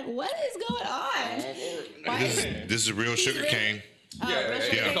 I'm like, what is going on? This is real sugar cane.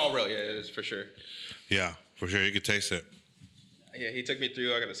 It's all real. Yeah, it is for sure. Yeah, for sure. You could taste it. Yeah, he took me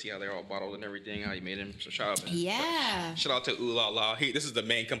through. I got to see how they're all bottled and everything. How he made them. So shout out. Yeah. Shout out to Ooh La La. This is the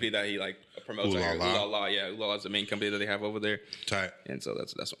main company that he like promotes. Ooh La La. Ooh La La. Yeah, Ooh La La is the main company that they have over there. Tight. And so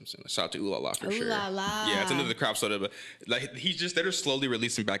that's what I'm saying. Shout out to Ooh La La for Ooh sure. La La. Yeah, it's under the craft soda, but like they're slowly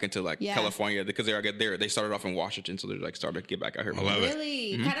releasing back into like California because they started off in Washington, so they're like starting to get back out here. I love it.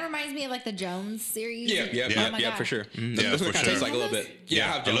 Really, kind of reminds me of like the Jones series. Yeah, for sure. Mm-hmm. Yeah, for sure. Tastes like a little bit. Yeah, I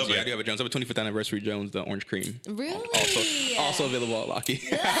have Jones. I do have a Jones. I have a 25th anniversary Jones, the orange cream. Really? Also available at Locky.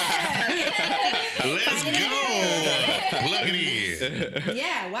 Let's go. Look at you.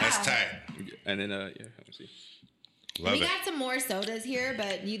 Yeah, wow. That's tight. And then let me see. Love we it. got some more sodas here,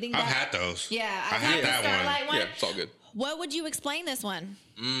 but you think I've had those. Yeah, I've had that Starlight one. Yeah, it's all good. What would you explain this one?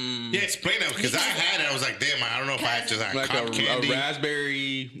 Yeah, explain that because I had it. I was like, damn, I don't know if I just had like cotton candy. A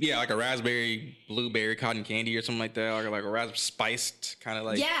raspberry, like a raspberry blueberry cotton candy or something like that, or like a raspberry spiced kind of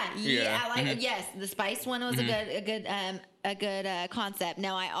like. Yes, the spiced one was a good concept.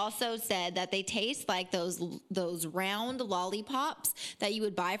 Now I also said that they taste like those round lollipops that you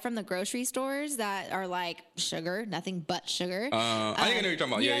would buy from the grocery stores that are like sugar, nothing but sugar. I think I know what you're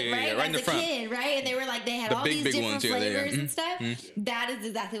talking about. Yeah, right in the front. Kid, right? And they were like they had all these different ones, flavors and stuff. That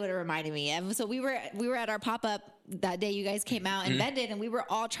is exactly what it reminded me of. So we were at our pop-up that day you guys came out and Bended, and we were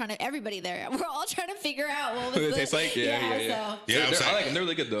all everybody there, we're all trying to figure out what was it tastes like. I like them. They're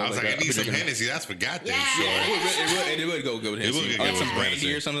really good though. I was like, I need some Hennessy. That's for goddamn sure. It would go good with Hennessy. Like some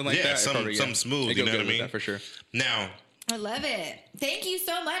brandy or something like that. Some smooth. You know what I mean? For sure. Now. I love it. Thank you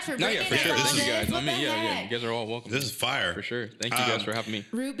so much for bringing for sure. this. You guys. You guys are all welcome. This is fire. For sure. Thank you guys for having me.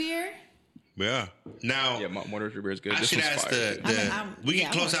 Root beer? Yeah. Now, Mortar's root beer is good. I should ask we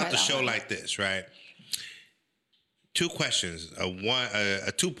can close out the show like this, right? 2 questions. A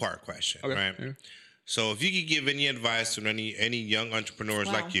 2-part question, right? Yeah. So if you could give any advice to any young entrepreneurs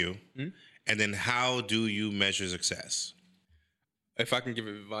like you, and then how do you measure success? If I can give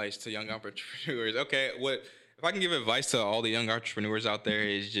advice to young entrepreneurs, if I can give advice to all the young entrepreneurs out there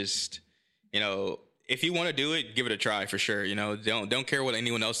is just, if you want to do it, give it a try for sure. Don't care what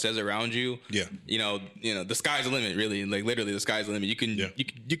anyone else says around you. Yeah. The sky's the limit, really. Like literally the sky's the limit. You can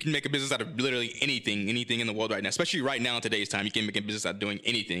make a business out of literally anything in the world right now. Especially right now in today's time, you can make a business out of doing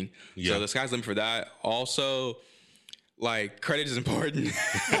anything. Yeah. So the sky's the limit for that. Also, like credit is important.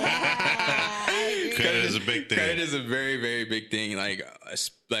 Credit is a big thing. Credit is a very, very big thing. Like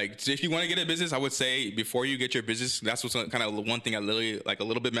if you want to get a business, I would say before you get your business, that's what's kind of one thing I literally like a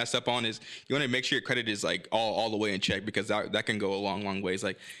little bit messed up on is you want to make sure your credit is like all the way in check because that can go a long ways.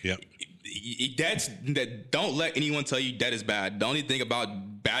 Like, don't let anyone tell you debt is bad. The only thing about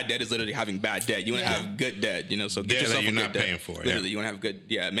bad debt is literally having bad debt. You want to have good debt, so get yourself you're a not good paying debt. for. Literally, you want to have good.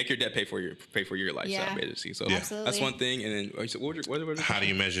 Yeah, make your debt pay for your lifestyle, basically. So that's one thing. And then what how do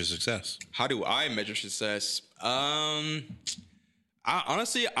you measure success? How do I measure success? I'm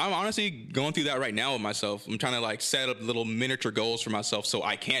honestly going through that right now with myself. I'm trying to like set up little miniature goals for myself so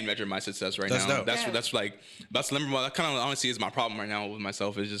I can measure my success right now. Dope. That kind of honestly is my problem right now with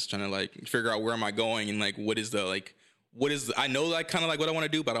myself is just trying to like figure out where am I going and like what is I know like kind of like what I want to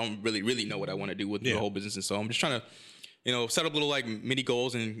do, but I don't really know what I want to do with the whole business. And so I'm just trying to set up little like mini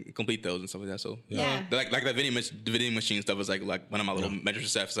goals and complete those and stuff like that. So like that vending machine stuff is like one of my little measures of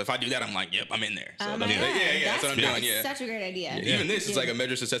success. So if I do that, I'm like, yep, I'm in there. So that's what I'm doing. Yeah, such a great idea. Even this is like a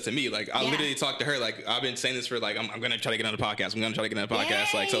measure of success to me. Like I literally talked to her. Like I've been saying this for like I'm gonna try to get on the podcast. I'm gonna try to get on the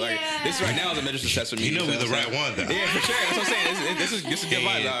podcast. Like so like this right now is a measure of success for me. We're the right one though. Yeah, for sure. That's what I'm saying. This is good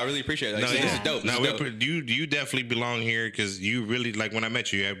vibes. I really appreciate it. Like, this is dope. You definitely belong here because you really like when I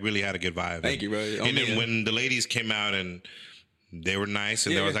met you really had a good vibe. Thank you, bro. And then when the ladies came out and they were nice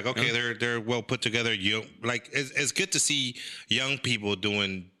and they was like, okay, they're well put together. It's good to see young people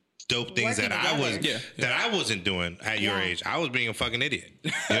doing dope things that I wasn't doing at your age. I was being a fucking idiot.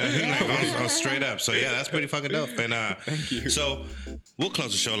 I was straight up. So that's pretty fucking dope. And thank you. So we'll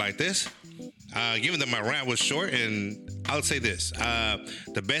close the show like this. Given that my rant was short, and I'll say this: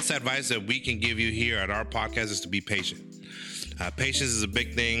 the best advice that we can give you here at our podcast is to be patient. Patience is a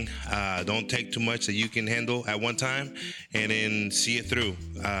big thing. Don't take too much that you can handle at one time, and then see it through.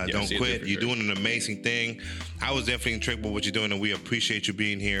 Don't quit. You're doing an amazing thing. I was definitely intrigued with what you're doing, and we appreciate you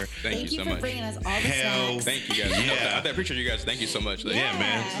being here. Thank you for bringing us all the snacks. Thank you guys. I appreciate you guys. Thank you so much. Yeah,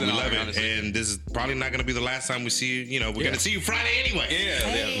 man. We love it. Honestly. And this is probably not going to be the last time we see you. You know, we're going to see you Friday anyway.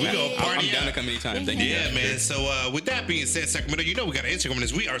 Yeah. We're going to party. I'm down to come anytime. Thank you. Yeah, man. So with that being said, Sacramento, you know we got an Instagram, and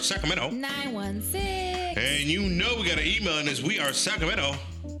it's We Are Sacramento 916. And you know we got an email, and it's We Are Sacramento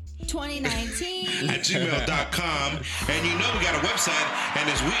 2019 @gmail.com. And you know we got a website, and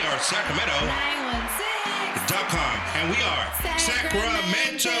it's We Are Sacramento 916.com. And we are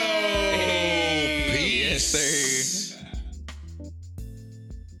Sacramento. Sacramento. Peace. Yes, sir.